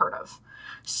fucking unheard of.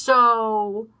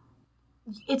 So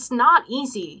it's not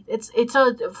easy.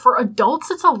 For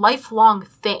adults, it's a lifelong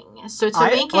thing. So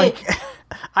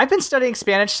I've been studying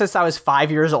Spanish since I was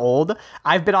 5 years old.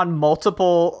 I've been on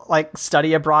multiple like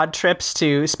study abroad trips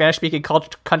to Spanish-speaking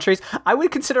countries. I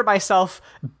would consider myself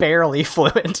barely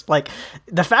fluent. Like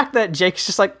the fact that Jake's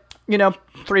just like,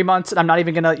 3 months and I'm not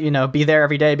even gonna, be there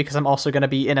every day because I'm also gonna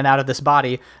be in and out of this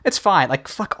body. It's fine. Like,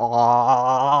 fuck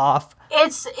off.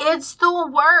 It's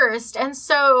the worst. And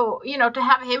so, to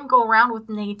have him go around with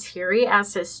Neytiri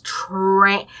as his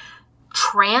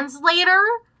translator,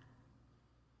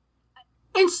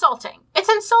 insulting. It's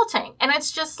insulting. And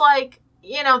it's just like,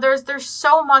 there's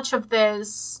so much of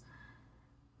this.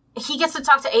 He gets to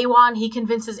talk to Awa, and he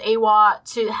convinces Awa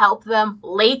to help them.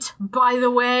 Late, by the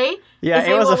way. Yeah,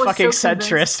 Awa's a fucking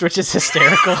centrist, which is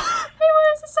hysterical.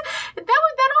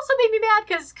 That also made me mad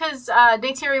because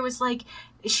Neytiri was like,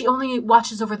 she only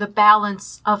watches over the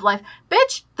balance of life.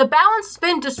 Bitch, the balance has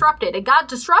been disrupted. It got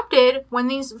disrupted when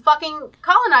these fucking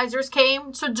colonizers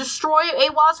came to destroy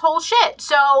Awa's whole shit.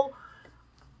 So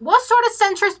what sort of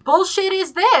centrist bullshit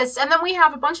is this? And then we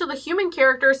have a bunch of the human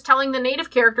characters telling the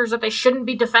native characters that they shouldn't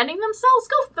be defending themselves.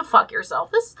 Go the fuck yourself.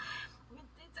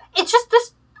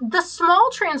 The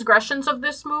small transgressions of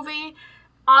this movie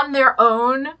on their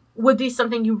own would be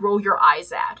something you roll your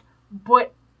eyes at.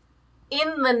 But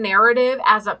in the narrative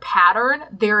as a pattern,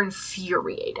 they're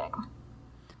infuriating.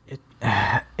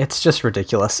 It's just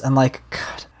ridiculous. And like,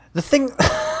 God, the thing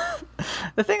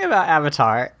about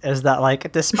Avatar is that,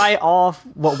 like, despite all of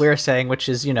what we're saying, which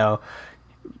is,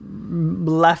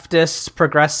 leftist,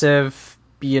 progressive,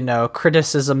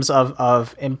 criticisms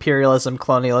of imperialism,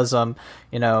 colonialism,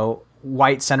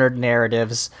 white-centered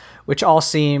narratives, which all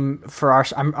seem, for our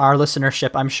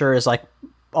listenership, I'm sure, is like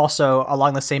also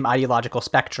along the same ideological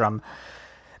spectrum.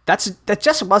 That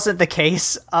just wasn't the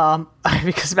case,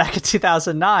 because back in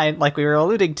 2009, like we were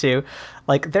alluding to,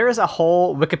 like there is a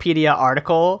whole Wikipedia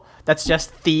article that's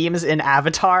just themes in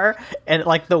Avatar and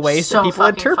like the ways that people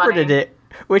interpreted it,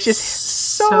 which is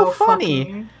so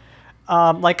funny.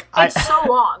 It's so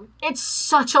long. It's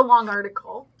such a long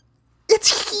article.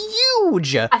 It's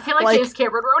huge. I feel like James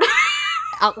Cameron wrote it.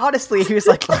 Honestly, he was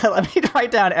like, let me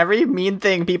write down every mean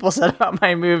thing people said about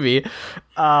my movie.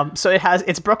 So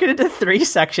it's broken into 3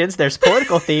 sections. There's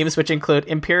political themes, which include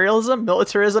imperialism,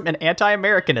 militarism, and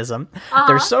anti-Americanism. Uh-huh.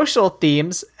 There's social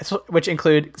themes, which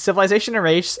include civilization and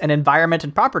race, and environment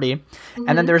and property. Mm-hmm.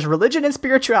 And then there's religion and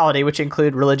spirituality, which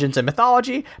include religions and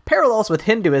mythology, parallels with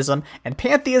Hinduism, and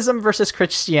pantheism versus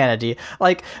Christianity.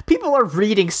 Like, people are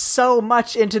reading so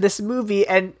much into this movie,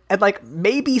 and like,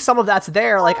 maybe some of that's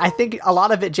there. Like, I think a lot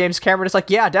lot of it, James Cameron is like,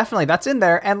 yeah, definitely, that's in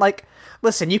there. And like,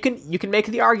 listen, you can make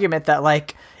the argument that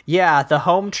like, yeah, the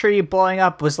home tree blowing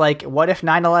up was like, what if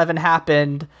 9/11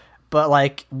 happened, but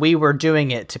like we were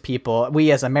doing it to people,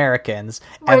 we as Americans,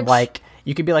 and like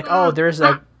you could be like, oh, there's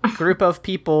a group of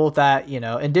people that, you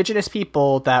know, indigenous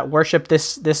people that worship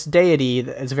this deity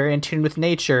that is very in tune with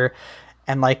nature.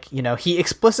 And like, you know, he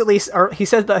explicitly, or he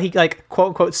says that he like quote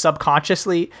unquote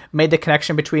subconsciously made the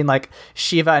connection between like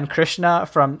Shiva and Krishna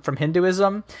from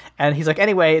Hinduism. And he's like,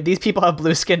 anyway, these people have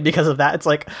blue skin because of that. It's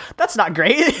like, that's not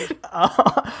great.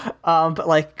 But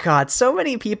like, God, so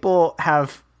many people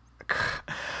have,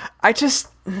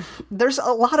 there's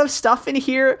a lot of stuff in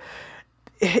here.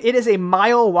 It is a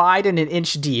mile wide and an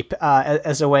inch deep,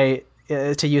 as a way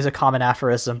to use a common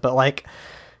aphorism. But like,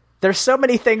 there's so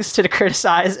many things to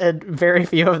criticize, and very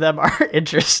few of them are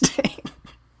interesting.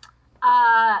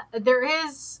 There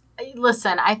is.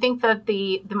 Listen, I think that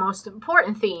the most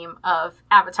important theme of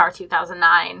Avatar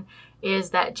 2009 is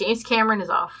that James Cameron is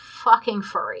a fucking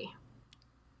furry.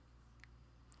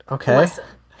 Okay. Listen,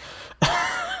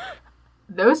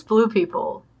 those blue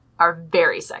people are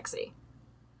very sexy.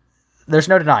 There's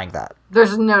no denying that.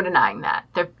 There's no denying that.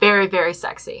 They're very, very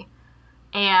sexy.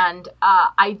 And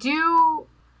I do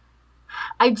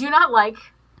not like...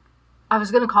 I was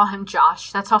going to call him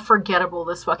Josh. That's how forgettable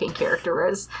this fucking character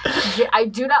is. I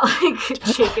do not like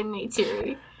Chika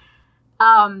Neytiri.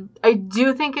 I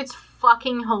do think it's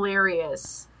fucking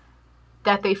hilarious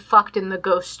that they fucked in the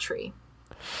ghost tree.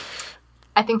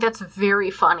 I think that's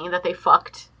very funny that they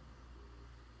fucked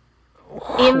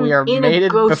we are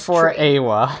mated before tree.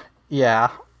 Awa.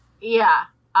 Yeah. Yeah.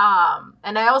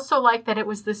 And I also like that it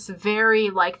was this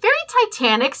very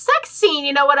Titanic sex scene,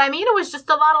 you know what I mean? It was just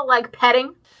a lot of, like,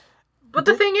 petting. But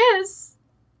the thing is,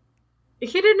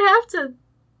 he didn't have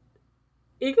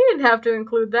to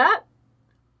include that.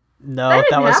 No,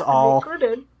 that was all.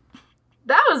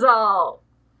 That was all.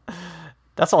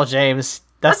 That's all James.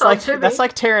 That's like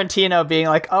Tarantino being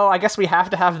like, oh, I guess we have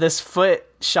to have this foot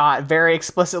shot very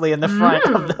explicitly in the front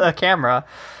of the camera.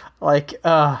 Like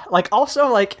also,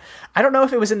 like, I don't know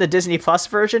if it was in the Disney Plus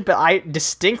version, but I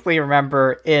distinctly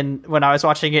remember when I was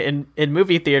watching it in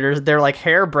movie theaters, they're like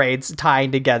hair braids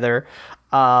tying together.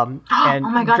 And oh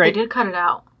my God, they did cut it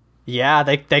out. Yeah,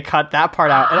 they cut that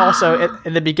part out. And also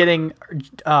in the beginning,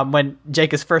 when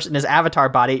Jake is first in his avatar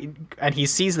body and he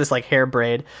sees this like hair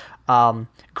braid,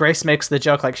 Grace makes the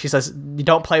joke, like, she says, you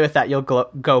don't play with that, you'll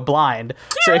go blind.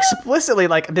 So explicitly,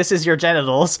 like, this is your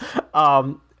genitals.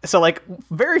 So, like,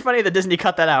 very funny that Disney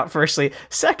cut that out, firstly.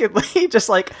 Secondly, just,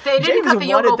 like, they didn't James cut the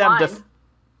wanted them blind. to...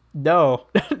 No.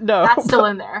 That's still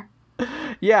in there.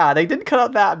 Yeah, they didn't cut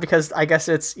out that because I guess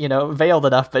it's, you know, veiled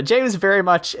enough. But James very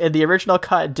much, in the original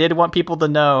cut, did want people to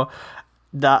know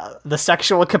the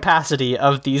sexual capacity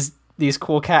of these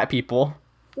cool cat people.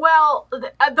 Well,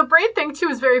 the braid thing, too,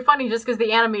 is very funny just because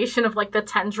the animation of, like, the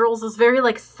tendrils is very,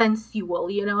 like, sensual,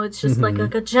 you know? It's just, like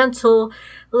a gentle,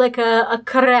 like a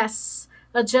caress,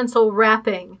 a gentle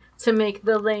wrapping to make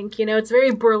the link, you know? It's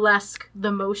very burlesque,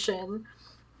 the motion.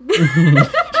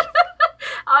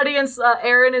 Audience,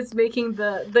 Aaron is making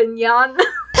the nyan,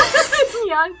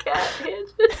 nyan cat.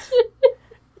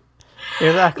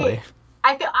 Exactly.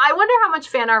 I wonder how much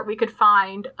fan art we could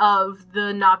find of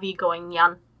the Na'vi going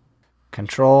nyan.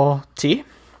 Control T.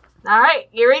 All right,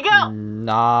 here we go.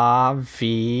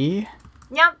 Na'vi.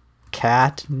 Yep.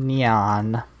 Cat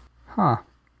Nyan. Huh.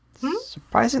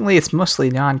 Surprisingly, it's mostly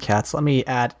Nyan cats. Let me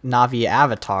add Na'vi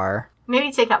avatar.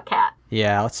 Maybe take out cat.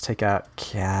 Yeah, let's take out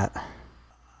cat.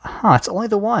 Huh, it's only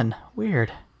the one.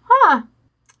 Weird. Huh.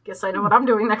 Guess I know what I'm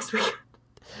doing next week.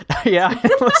 Yeah,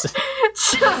 listen.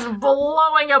 Just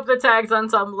blowing up the tags on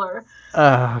Tumblr.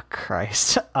 Oh,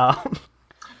 Christ.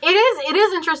 It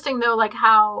is interesting, though, like,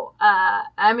 how,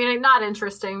 I mean, not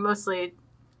interesting, mostly,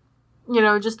 you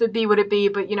know, just to be what it be,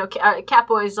 but, you know, cat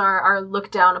boys are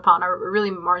looked down upon, are really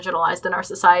marginalized in our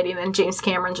society, and then James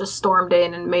Cameron just stormed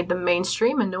in and made them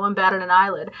mainstream, and no one batted an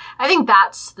eyelid. I think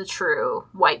that's the true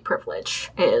white privilege,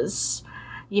 is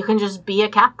you can just be a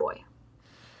cat boy.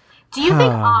 Do you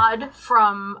think Odd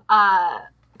from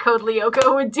Code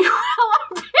Lyoko would do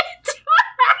well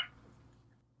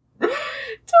Don't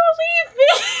leave me!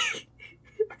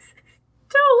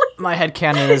 Don't leave me! My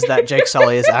headcanon is that Jake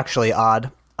Sully is actually Odd,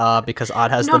 because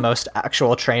Odd has the most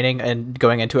actual training and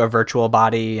going into a virtual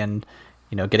body and,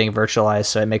 you know, getting virtualized,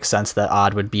 so it makes sense that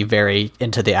Odd would be very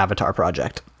into the Avatar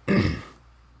project.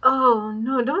 Oh,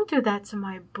 no, don't do that to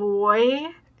my boy.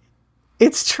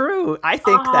 It's true. I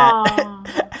think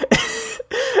that...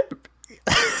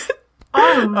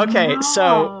 Oh, okay, no.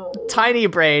 So, Tiny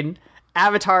Brain,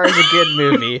 Avatar is a good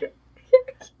movie.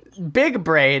 Big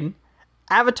Brain,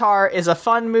 Avatar is a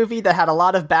fun movie that had a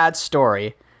lot of bad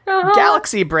story.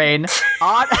 Galaxy Brain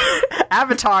on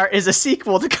Avatar is a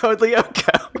sequel to Code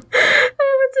Lyoko.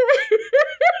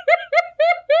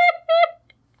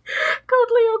 Code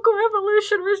Lyoko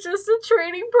Evolution was just a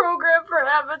training program for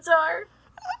Avatar.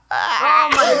 Oh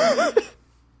my god.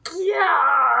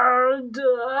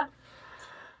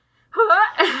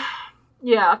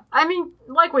 Yeah, I mean,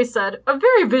 like we said, a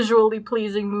very visually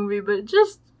pleasing movie, but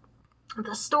just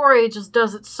the story just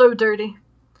does it so dirty.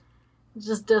 It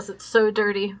just does it so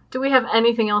dirty. Do we have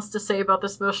anything else to say about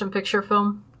this motion picture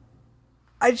film?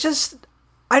 I just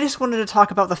wanted to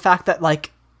talk about the fact that,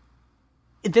 like,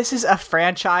 this is a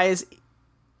franchise,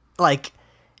 like,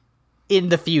 in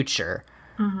the future.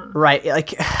 Mm-hmm. Right?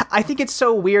 Like, I think it's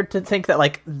so weird to think that,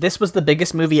 like, this was the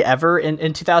biggest movie ever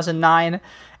in 2009,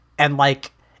 and,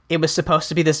 like, it was supposed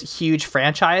to be this huge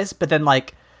franchise, but then,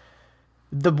 like,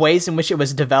 the ways in which it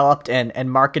was developed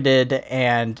and marketed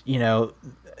and, you know,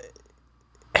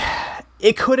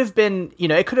 it could have been, you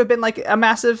know, it could have been, like, a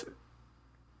massive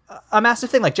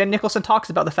thing. Like, Jen Nicholson talks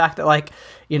about the fact that, like,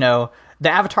 you know, the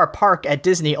Avatar park at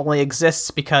Disney only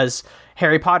exists because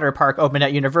Harry Potter park opened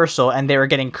at Universal and they were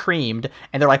getting creamed,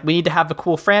 and they're like, we need to have a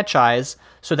cool franchise,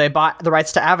 so they bought the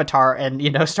rights to Avatar and, you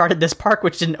know, started this park,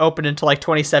 which didn't open until, like,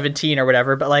 2017 or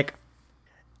whatever. But, like,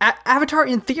 Avatar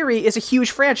in theory is a huge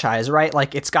franchise, right?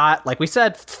 Like, it's got, like we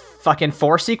said, fucking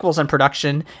 4 sequels in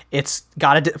production. It's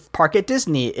got a park at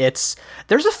Disney.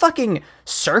 There's a fucking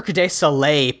Cirque du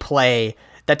Soleil play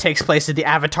that takes place in the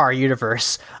Avatar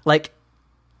universe. Like,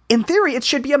 in theory, it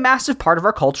should be a massive part of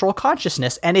our cultural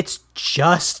consciousness, and it's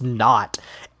just not.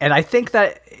 And I think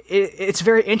that it's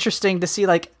very interesting to see,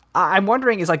 like, I'm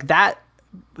wondering, is, like, that...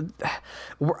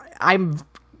 I'm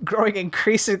growing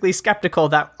increasingly skeptical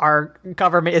that our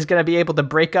government is going to be able to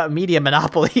break up media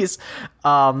monopolies.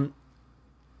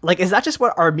 Like, is that just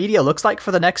what our media looks like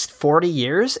for the next 40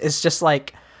 years? Is just,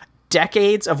 like,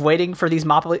 decades of waiting for these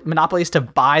monopolies to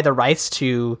buy the rights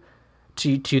to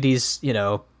these, you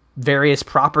know, various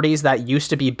properties that used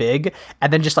to be big,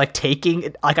 and then just, like,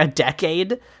 taking, like, a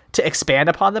decade to expand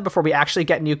upon them before we actually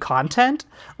get new content?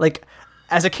 Like,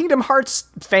 as a Kingdom Hearts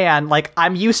fan, like,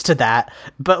 I'm used to that,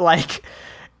 but, like,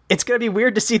 it's gonna be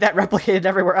weird to see that replicated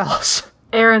everywhere else.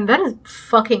 Aaron, that is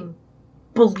fucking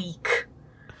bleak.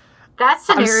 That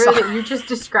scenario that you just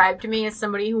described to me as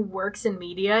somebody who works in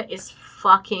media is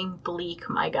fucking bleak,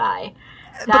 my guy.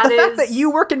 But the fact that you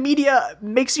work in media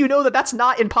makes you know that that's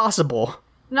not impossible.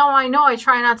 No, I know. I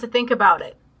try not to think about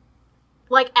it.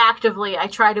 Like, actively, I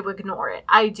try to ignore it.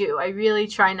 I do. I really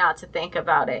try not to think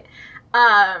about it.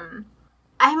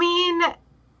 I mean,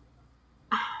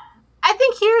 I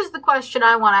think here's the question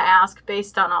I want to ask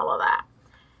based on all of that.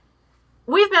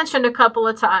 We've mentioned a couple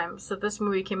of times that this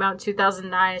movie came out in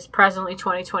 2009, is presently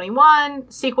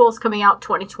 2021, sequel's coming out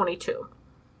 2022.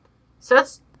 So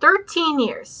that's 13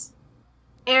 years.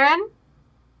 Aaron,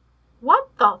 what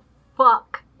the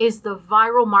fuck is the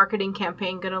viral marketing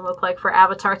campaign going to look like for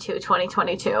Avatar 2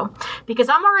 2022? Because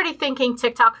I'm already thinking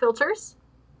TikTok filters.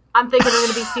 I'm thinking we're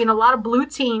going to be seeing a lot of blue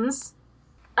teens.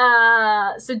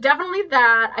 So definitely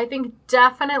that. I think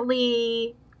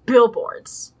definitely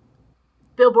billboards.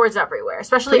 Billboards everywhere,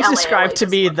 especially Please LA. describe to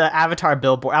me the Avatar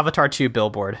 2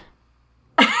 billboard.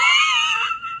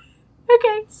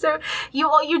 Okay, so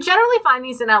you generally find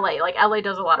these in LA. Like, LA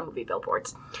does a lot of movie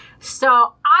billboards.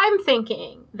 So I'm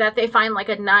thinking that they find, like,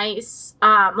 a nice,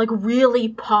 like, really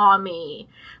palmy,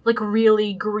 like,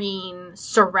 really green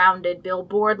surrounded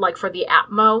billboard, like, for the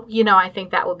Atmo. You know, I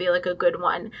think that would be, like, a good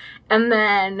one. And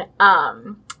then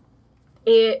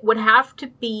it would have to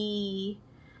be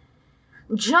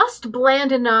just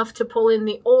bland enough to pull in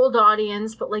the old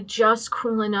audience, but, like, just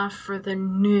cool enough for the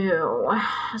new.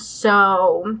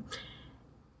 So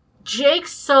Jake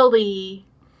Sully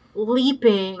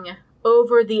leaping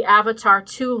over the Avatar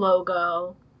 2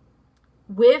 logo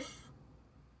with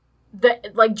the,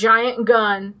 like, giant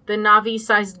gun, the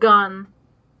Na'vi-sized gun,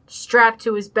 strapped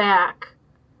to his back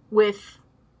with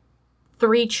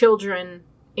 3 children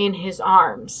in his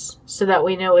arms, so that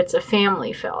we know it's a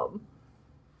family film.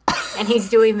 And he's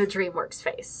doing the DreamWorks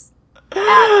face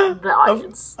at the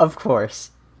audience. Of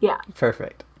course. Yeah.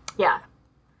 Perfect. Yeah.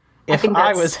 If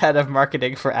I was head of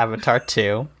marketing for Avatar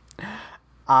 2,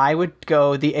 I would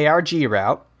go the ARG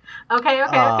route.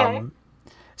 Okay.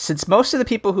 Since most of the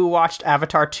people who watched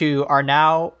Avatar 2 are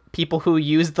now people who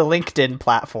use the LinkedIn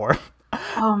platform.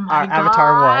 Oh my god.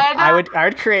 Avatar 1. I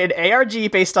would create an ARG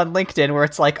based on LinkedIn where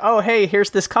it's like, oh, hey,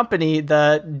 here's this company,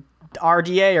 the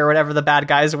RDA or whatever the bad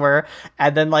guys were,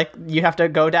 and then, like, you have to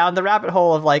go down the rabbit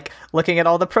hole of, like, looking at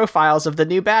all the profiles of the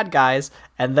new bad guys,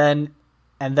 and then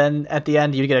And then at the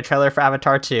end, you get a trailer for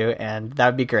Avatar 2, and that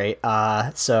would be great.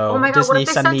 So Oh my God, what Disney if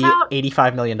they send sent me out-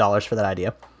 $85 million for that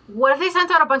idea. What if they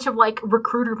sent out a bunch of, like,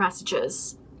 recruiter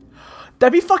messages?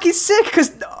 That'd be fucking sick,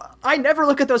 because I never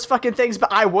look at those fucking things,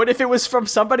 but I would if it was from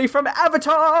somebody from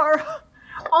Avatar.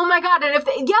 Oh my God, and if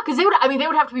they, yeah, because they would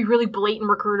have to be really blatant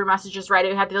recruiter messages, right? It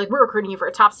would have to be like, we're recruiting you for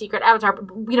a top secret Avatar,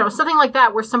 you know, something like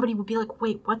that, where somebody would be like,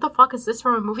 wait, what the fuck is this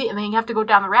from a movie? And then you have to go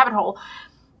down the rabbit hole.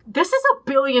 This is $1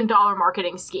 billion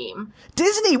marketing scheme.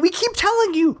 Disney, we keep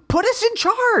telling you, put us in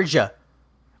charge.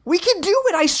 We can do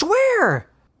it, I swear.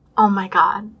 Oh my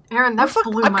God, Aaron, that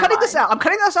blew I'm my cutting mind. this out. I'm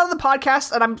cutting this out of the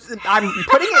podcast, and I'm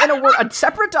putting it in a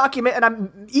separate document, and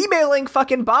I'm emailing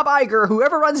fucking Bob Iger,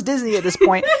 whoever runs Disney at this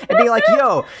point, and being like,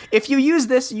 yo, if you use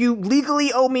this, you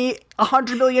legally owe me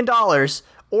 $100 million,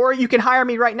 or you can hire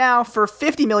me right now for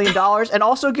 $50 million, and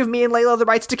also give me and Layla the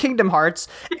rights to Kingdom Hearts.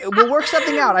 We'll work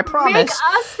something out, I promise. Make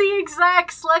us the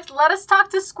execs. Let us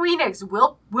talk to Squeenix.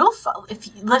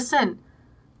 Listen.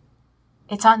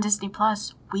 It's on Disney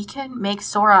Plus. We can make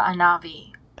Sora a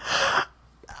Na'vi.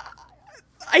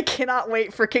 I cannot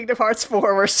wait for Kingdom Hearts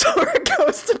 4 where Sora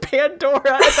goes to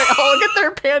Pandora and they all get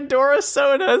their Pandora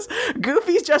sodas.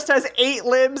 Goofy just has 8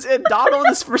 limbs and Donald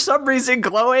is for some reason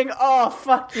glowing. Oh,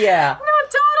 fuck yeah. No,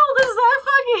 Donald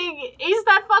he's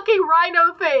that fucking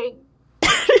rhino thing.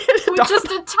 With just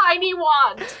a tiny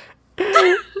wand.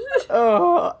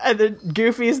 Oh, and then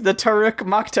Goofy's the Turuk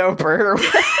Maktober.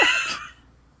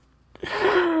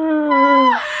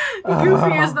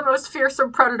 Goofy is the most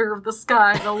fearsome predator of the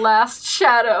sky, the last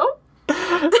shadow.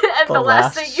 And the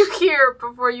last thing you hear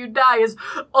before you die is,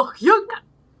 oh, young.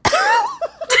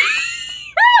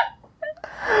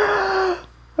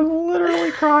 I'm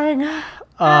literally crying.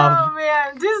 Oh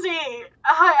man, Disney.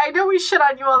 I know we shit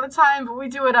on you all the time, but we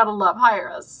do it out of love. Hire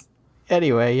us.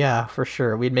 Anyway, yeah, for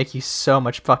sure. We'd make you so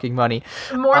much fucking money.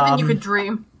 More than you could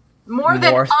dream. More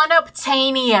than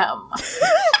unobtainium.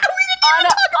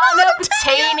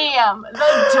 Unobtainium.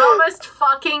 The dumbest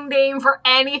fucking name for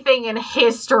anything in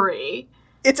history.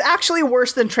 It's actually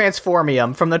worse than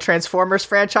Transformium from the Transformers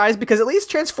franchise, because at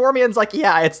least Transformium's like,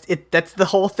 yeah, that's the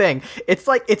whole thing. It's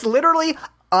like, it's literally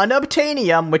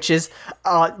unobtainium, which is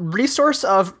a resource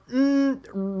of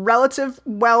relative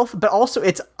wealth, but also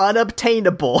it's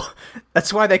unobtainable.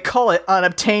 That's why they call it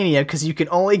unobtainium, because you can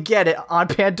only get it on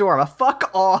Pandora.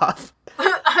 Fuck off.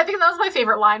 I think that was my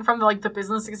favorite line from the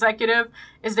business executive,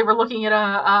 is they were looking at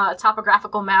a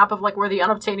topographical map of like where the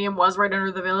unobtainium was right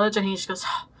under the village, and he just goes,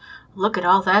 look at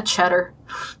all that cheddar.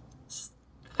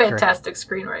 Fantastic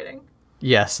screenwriting.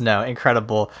 Yes, no,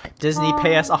 incredible. Disney,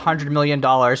 pay us $100 million.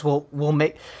 We'll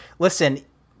make... Listen,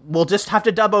 we'll just have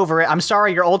to dub over it. I'm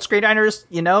sorry, your old screenwriters,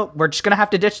 we're just going to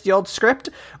have to ditch the old script.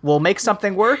 We'll make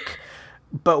something work.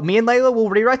 But me and Layla will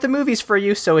rewrite the movies for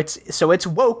you, so it's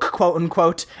woke, quote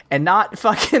unquote, and not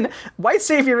fucking white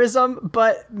saviorism.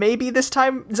 But maybe this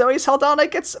time Zoe Saldana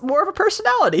gets more of a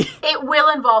personality. It will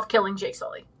involve killing Jake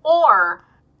Sully, or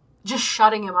just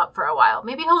shutting him up for a while.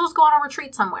 Maybe he'll just go on a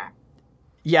retreat somewhere.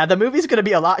 Yeah, the movie's gonna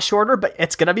be a lot shorter, but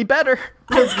it's gonna be better.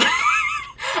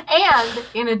 And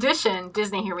in addition,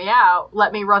 Disney, hear me out.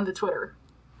 Let me run the Twitter.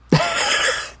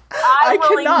 I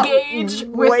will engage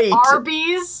with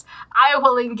Arby's. I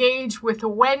will engage with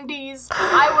Wendy's.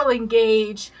 I will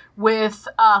engage with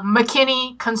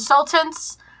McKinney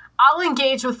Consultants. I'll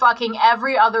engage with fucking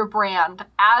every other brand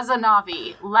as a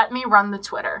Na'vi. Let me run the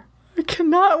Twitter. I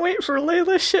cannot wait for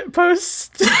Layla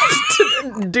shitposts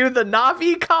to do the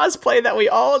Na'vi cosplay that we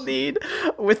all need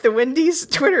with the Wendy's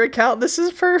Twitter account. This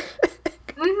is perfect.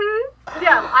 Mm-hmm.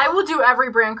 Yeah, I will do every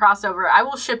brand crossover. I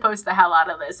will shitpost the hell out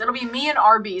of this. It'll be me and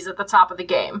Arby's at the top of the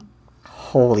game.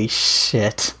 Holy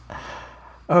shit.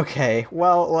 Okay,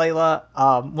 well, Layla,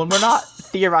 when we're not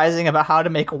theorizing about how to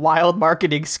make wild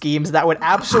marketing schemes that would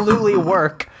absolutely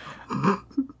work,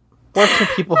 where can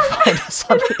people find us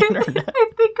on the internet?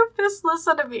 I think of this.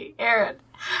 Listen to me, Aaron.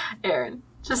 Aaron,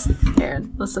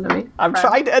 listen to me. I'm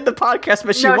trying to end the podcast,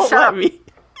 but she won't let me.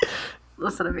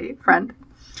 Listen to me, friend.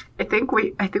 I think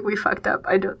we fucked up.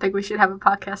 I don't think we should have a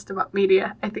podcast about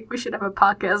media. I think we should have a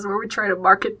podcast where we try to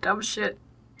market dumb shit.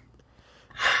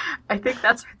 I think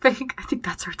that's our thing. I think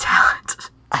that's our talent.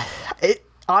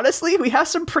 Honestly, we have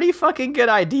some pretty fucking good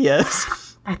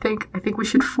ideas. I think we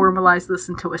should formalize this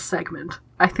into a segment.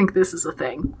 I think this is a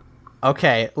thing.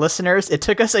 Okay, listeners, it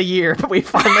took us a year, but we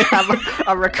finally have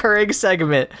a recurring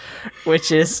segment,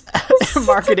 which is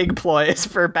marketing ploys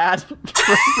for We'll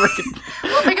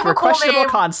think of a cool questionable name.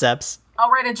 Concepts. I'll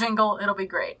write a jingle. It'll be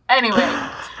great. Anyway,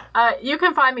 you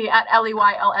can find me at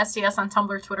LEYLSTS on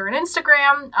Tumblr, Twitter, and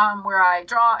Instagram, where I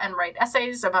draw and write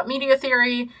essays about media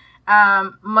theory.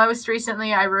 Most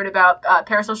recently, I wrote about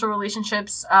parasocial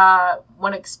relationships,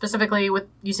 specifically with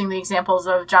using the examples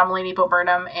of John Mulaney, Bo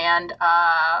Burnham, and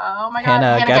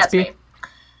Hannah Gadsby.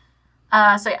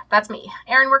 So yeah, that's me.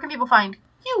 Aaron, where can people find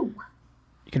you?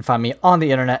 You can find me on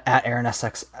the internet at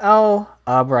AaronSXL,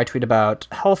 where I tweet about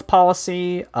health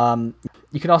policy.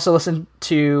 You can also listen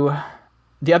to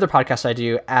the other podcast I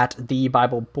do at The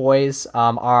Bible Boys.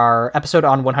 Our episode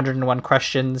on 101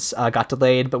 questions got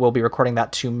delayed, but we'll be recording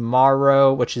that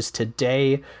tomorrow, which is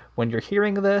today when you're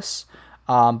hearing this.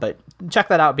 But check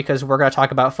that out because we're going to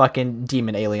talk about fucking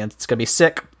demon aliens. It's going to be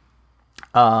sick.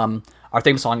 Our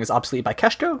theme song is Obsolete by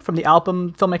Keshko from the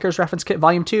album Filmmakers Reference Kit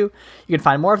Volume 2. You can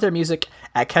find more of their music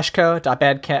at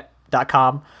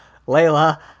keshko.bandcamp.com.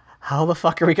 Layla, how the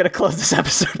fuck are we going to close this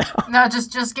episode out? No,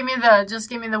 just give me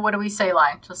the what do we say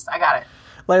line. I got it.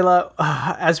 Layla,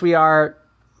 as we are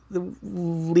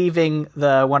leaving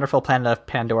the wonderful planet of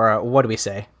Pandora, what do we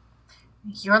say?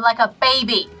 You're like a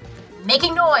baby,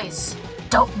 making noise,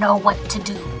 don't know what to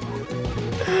do.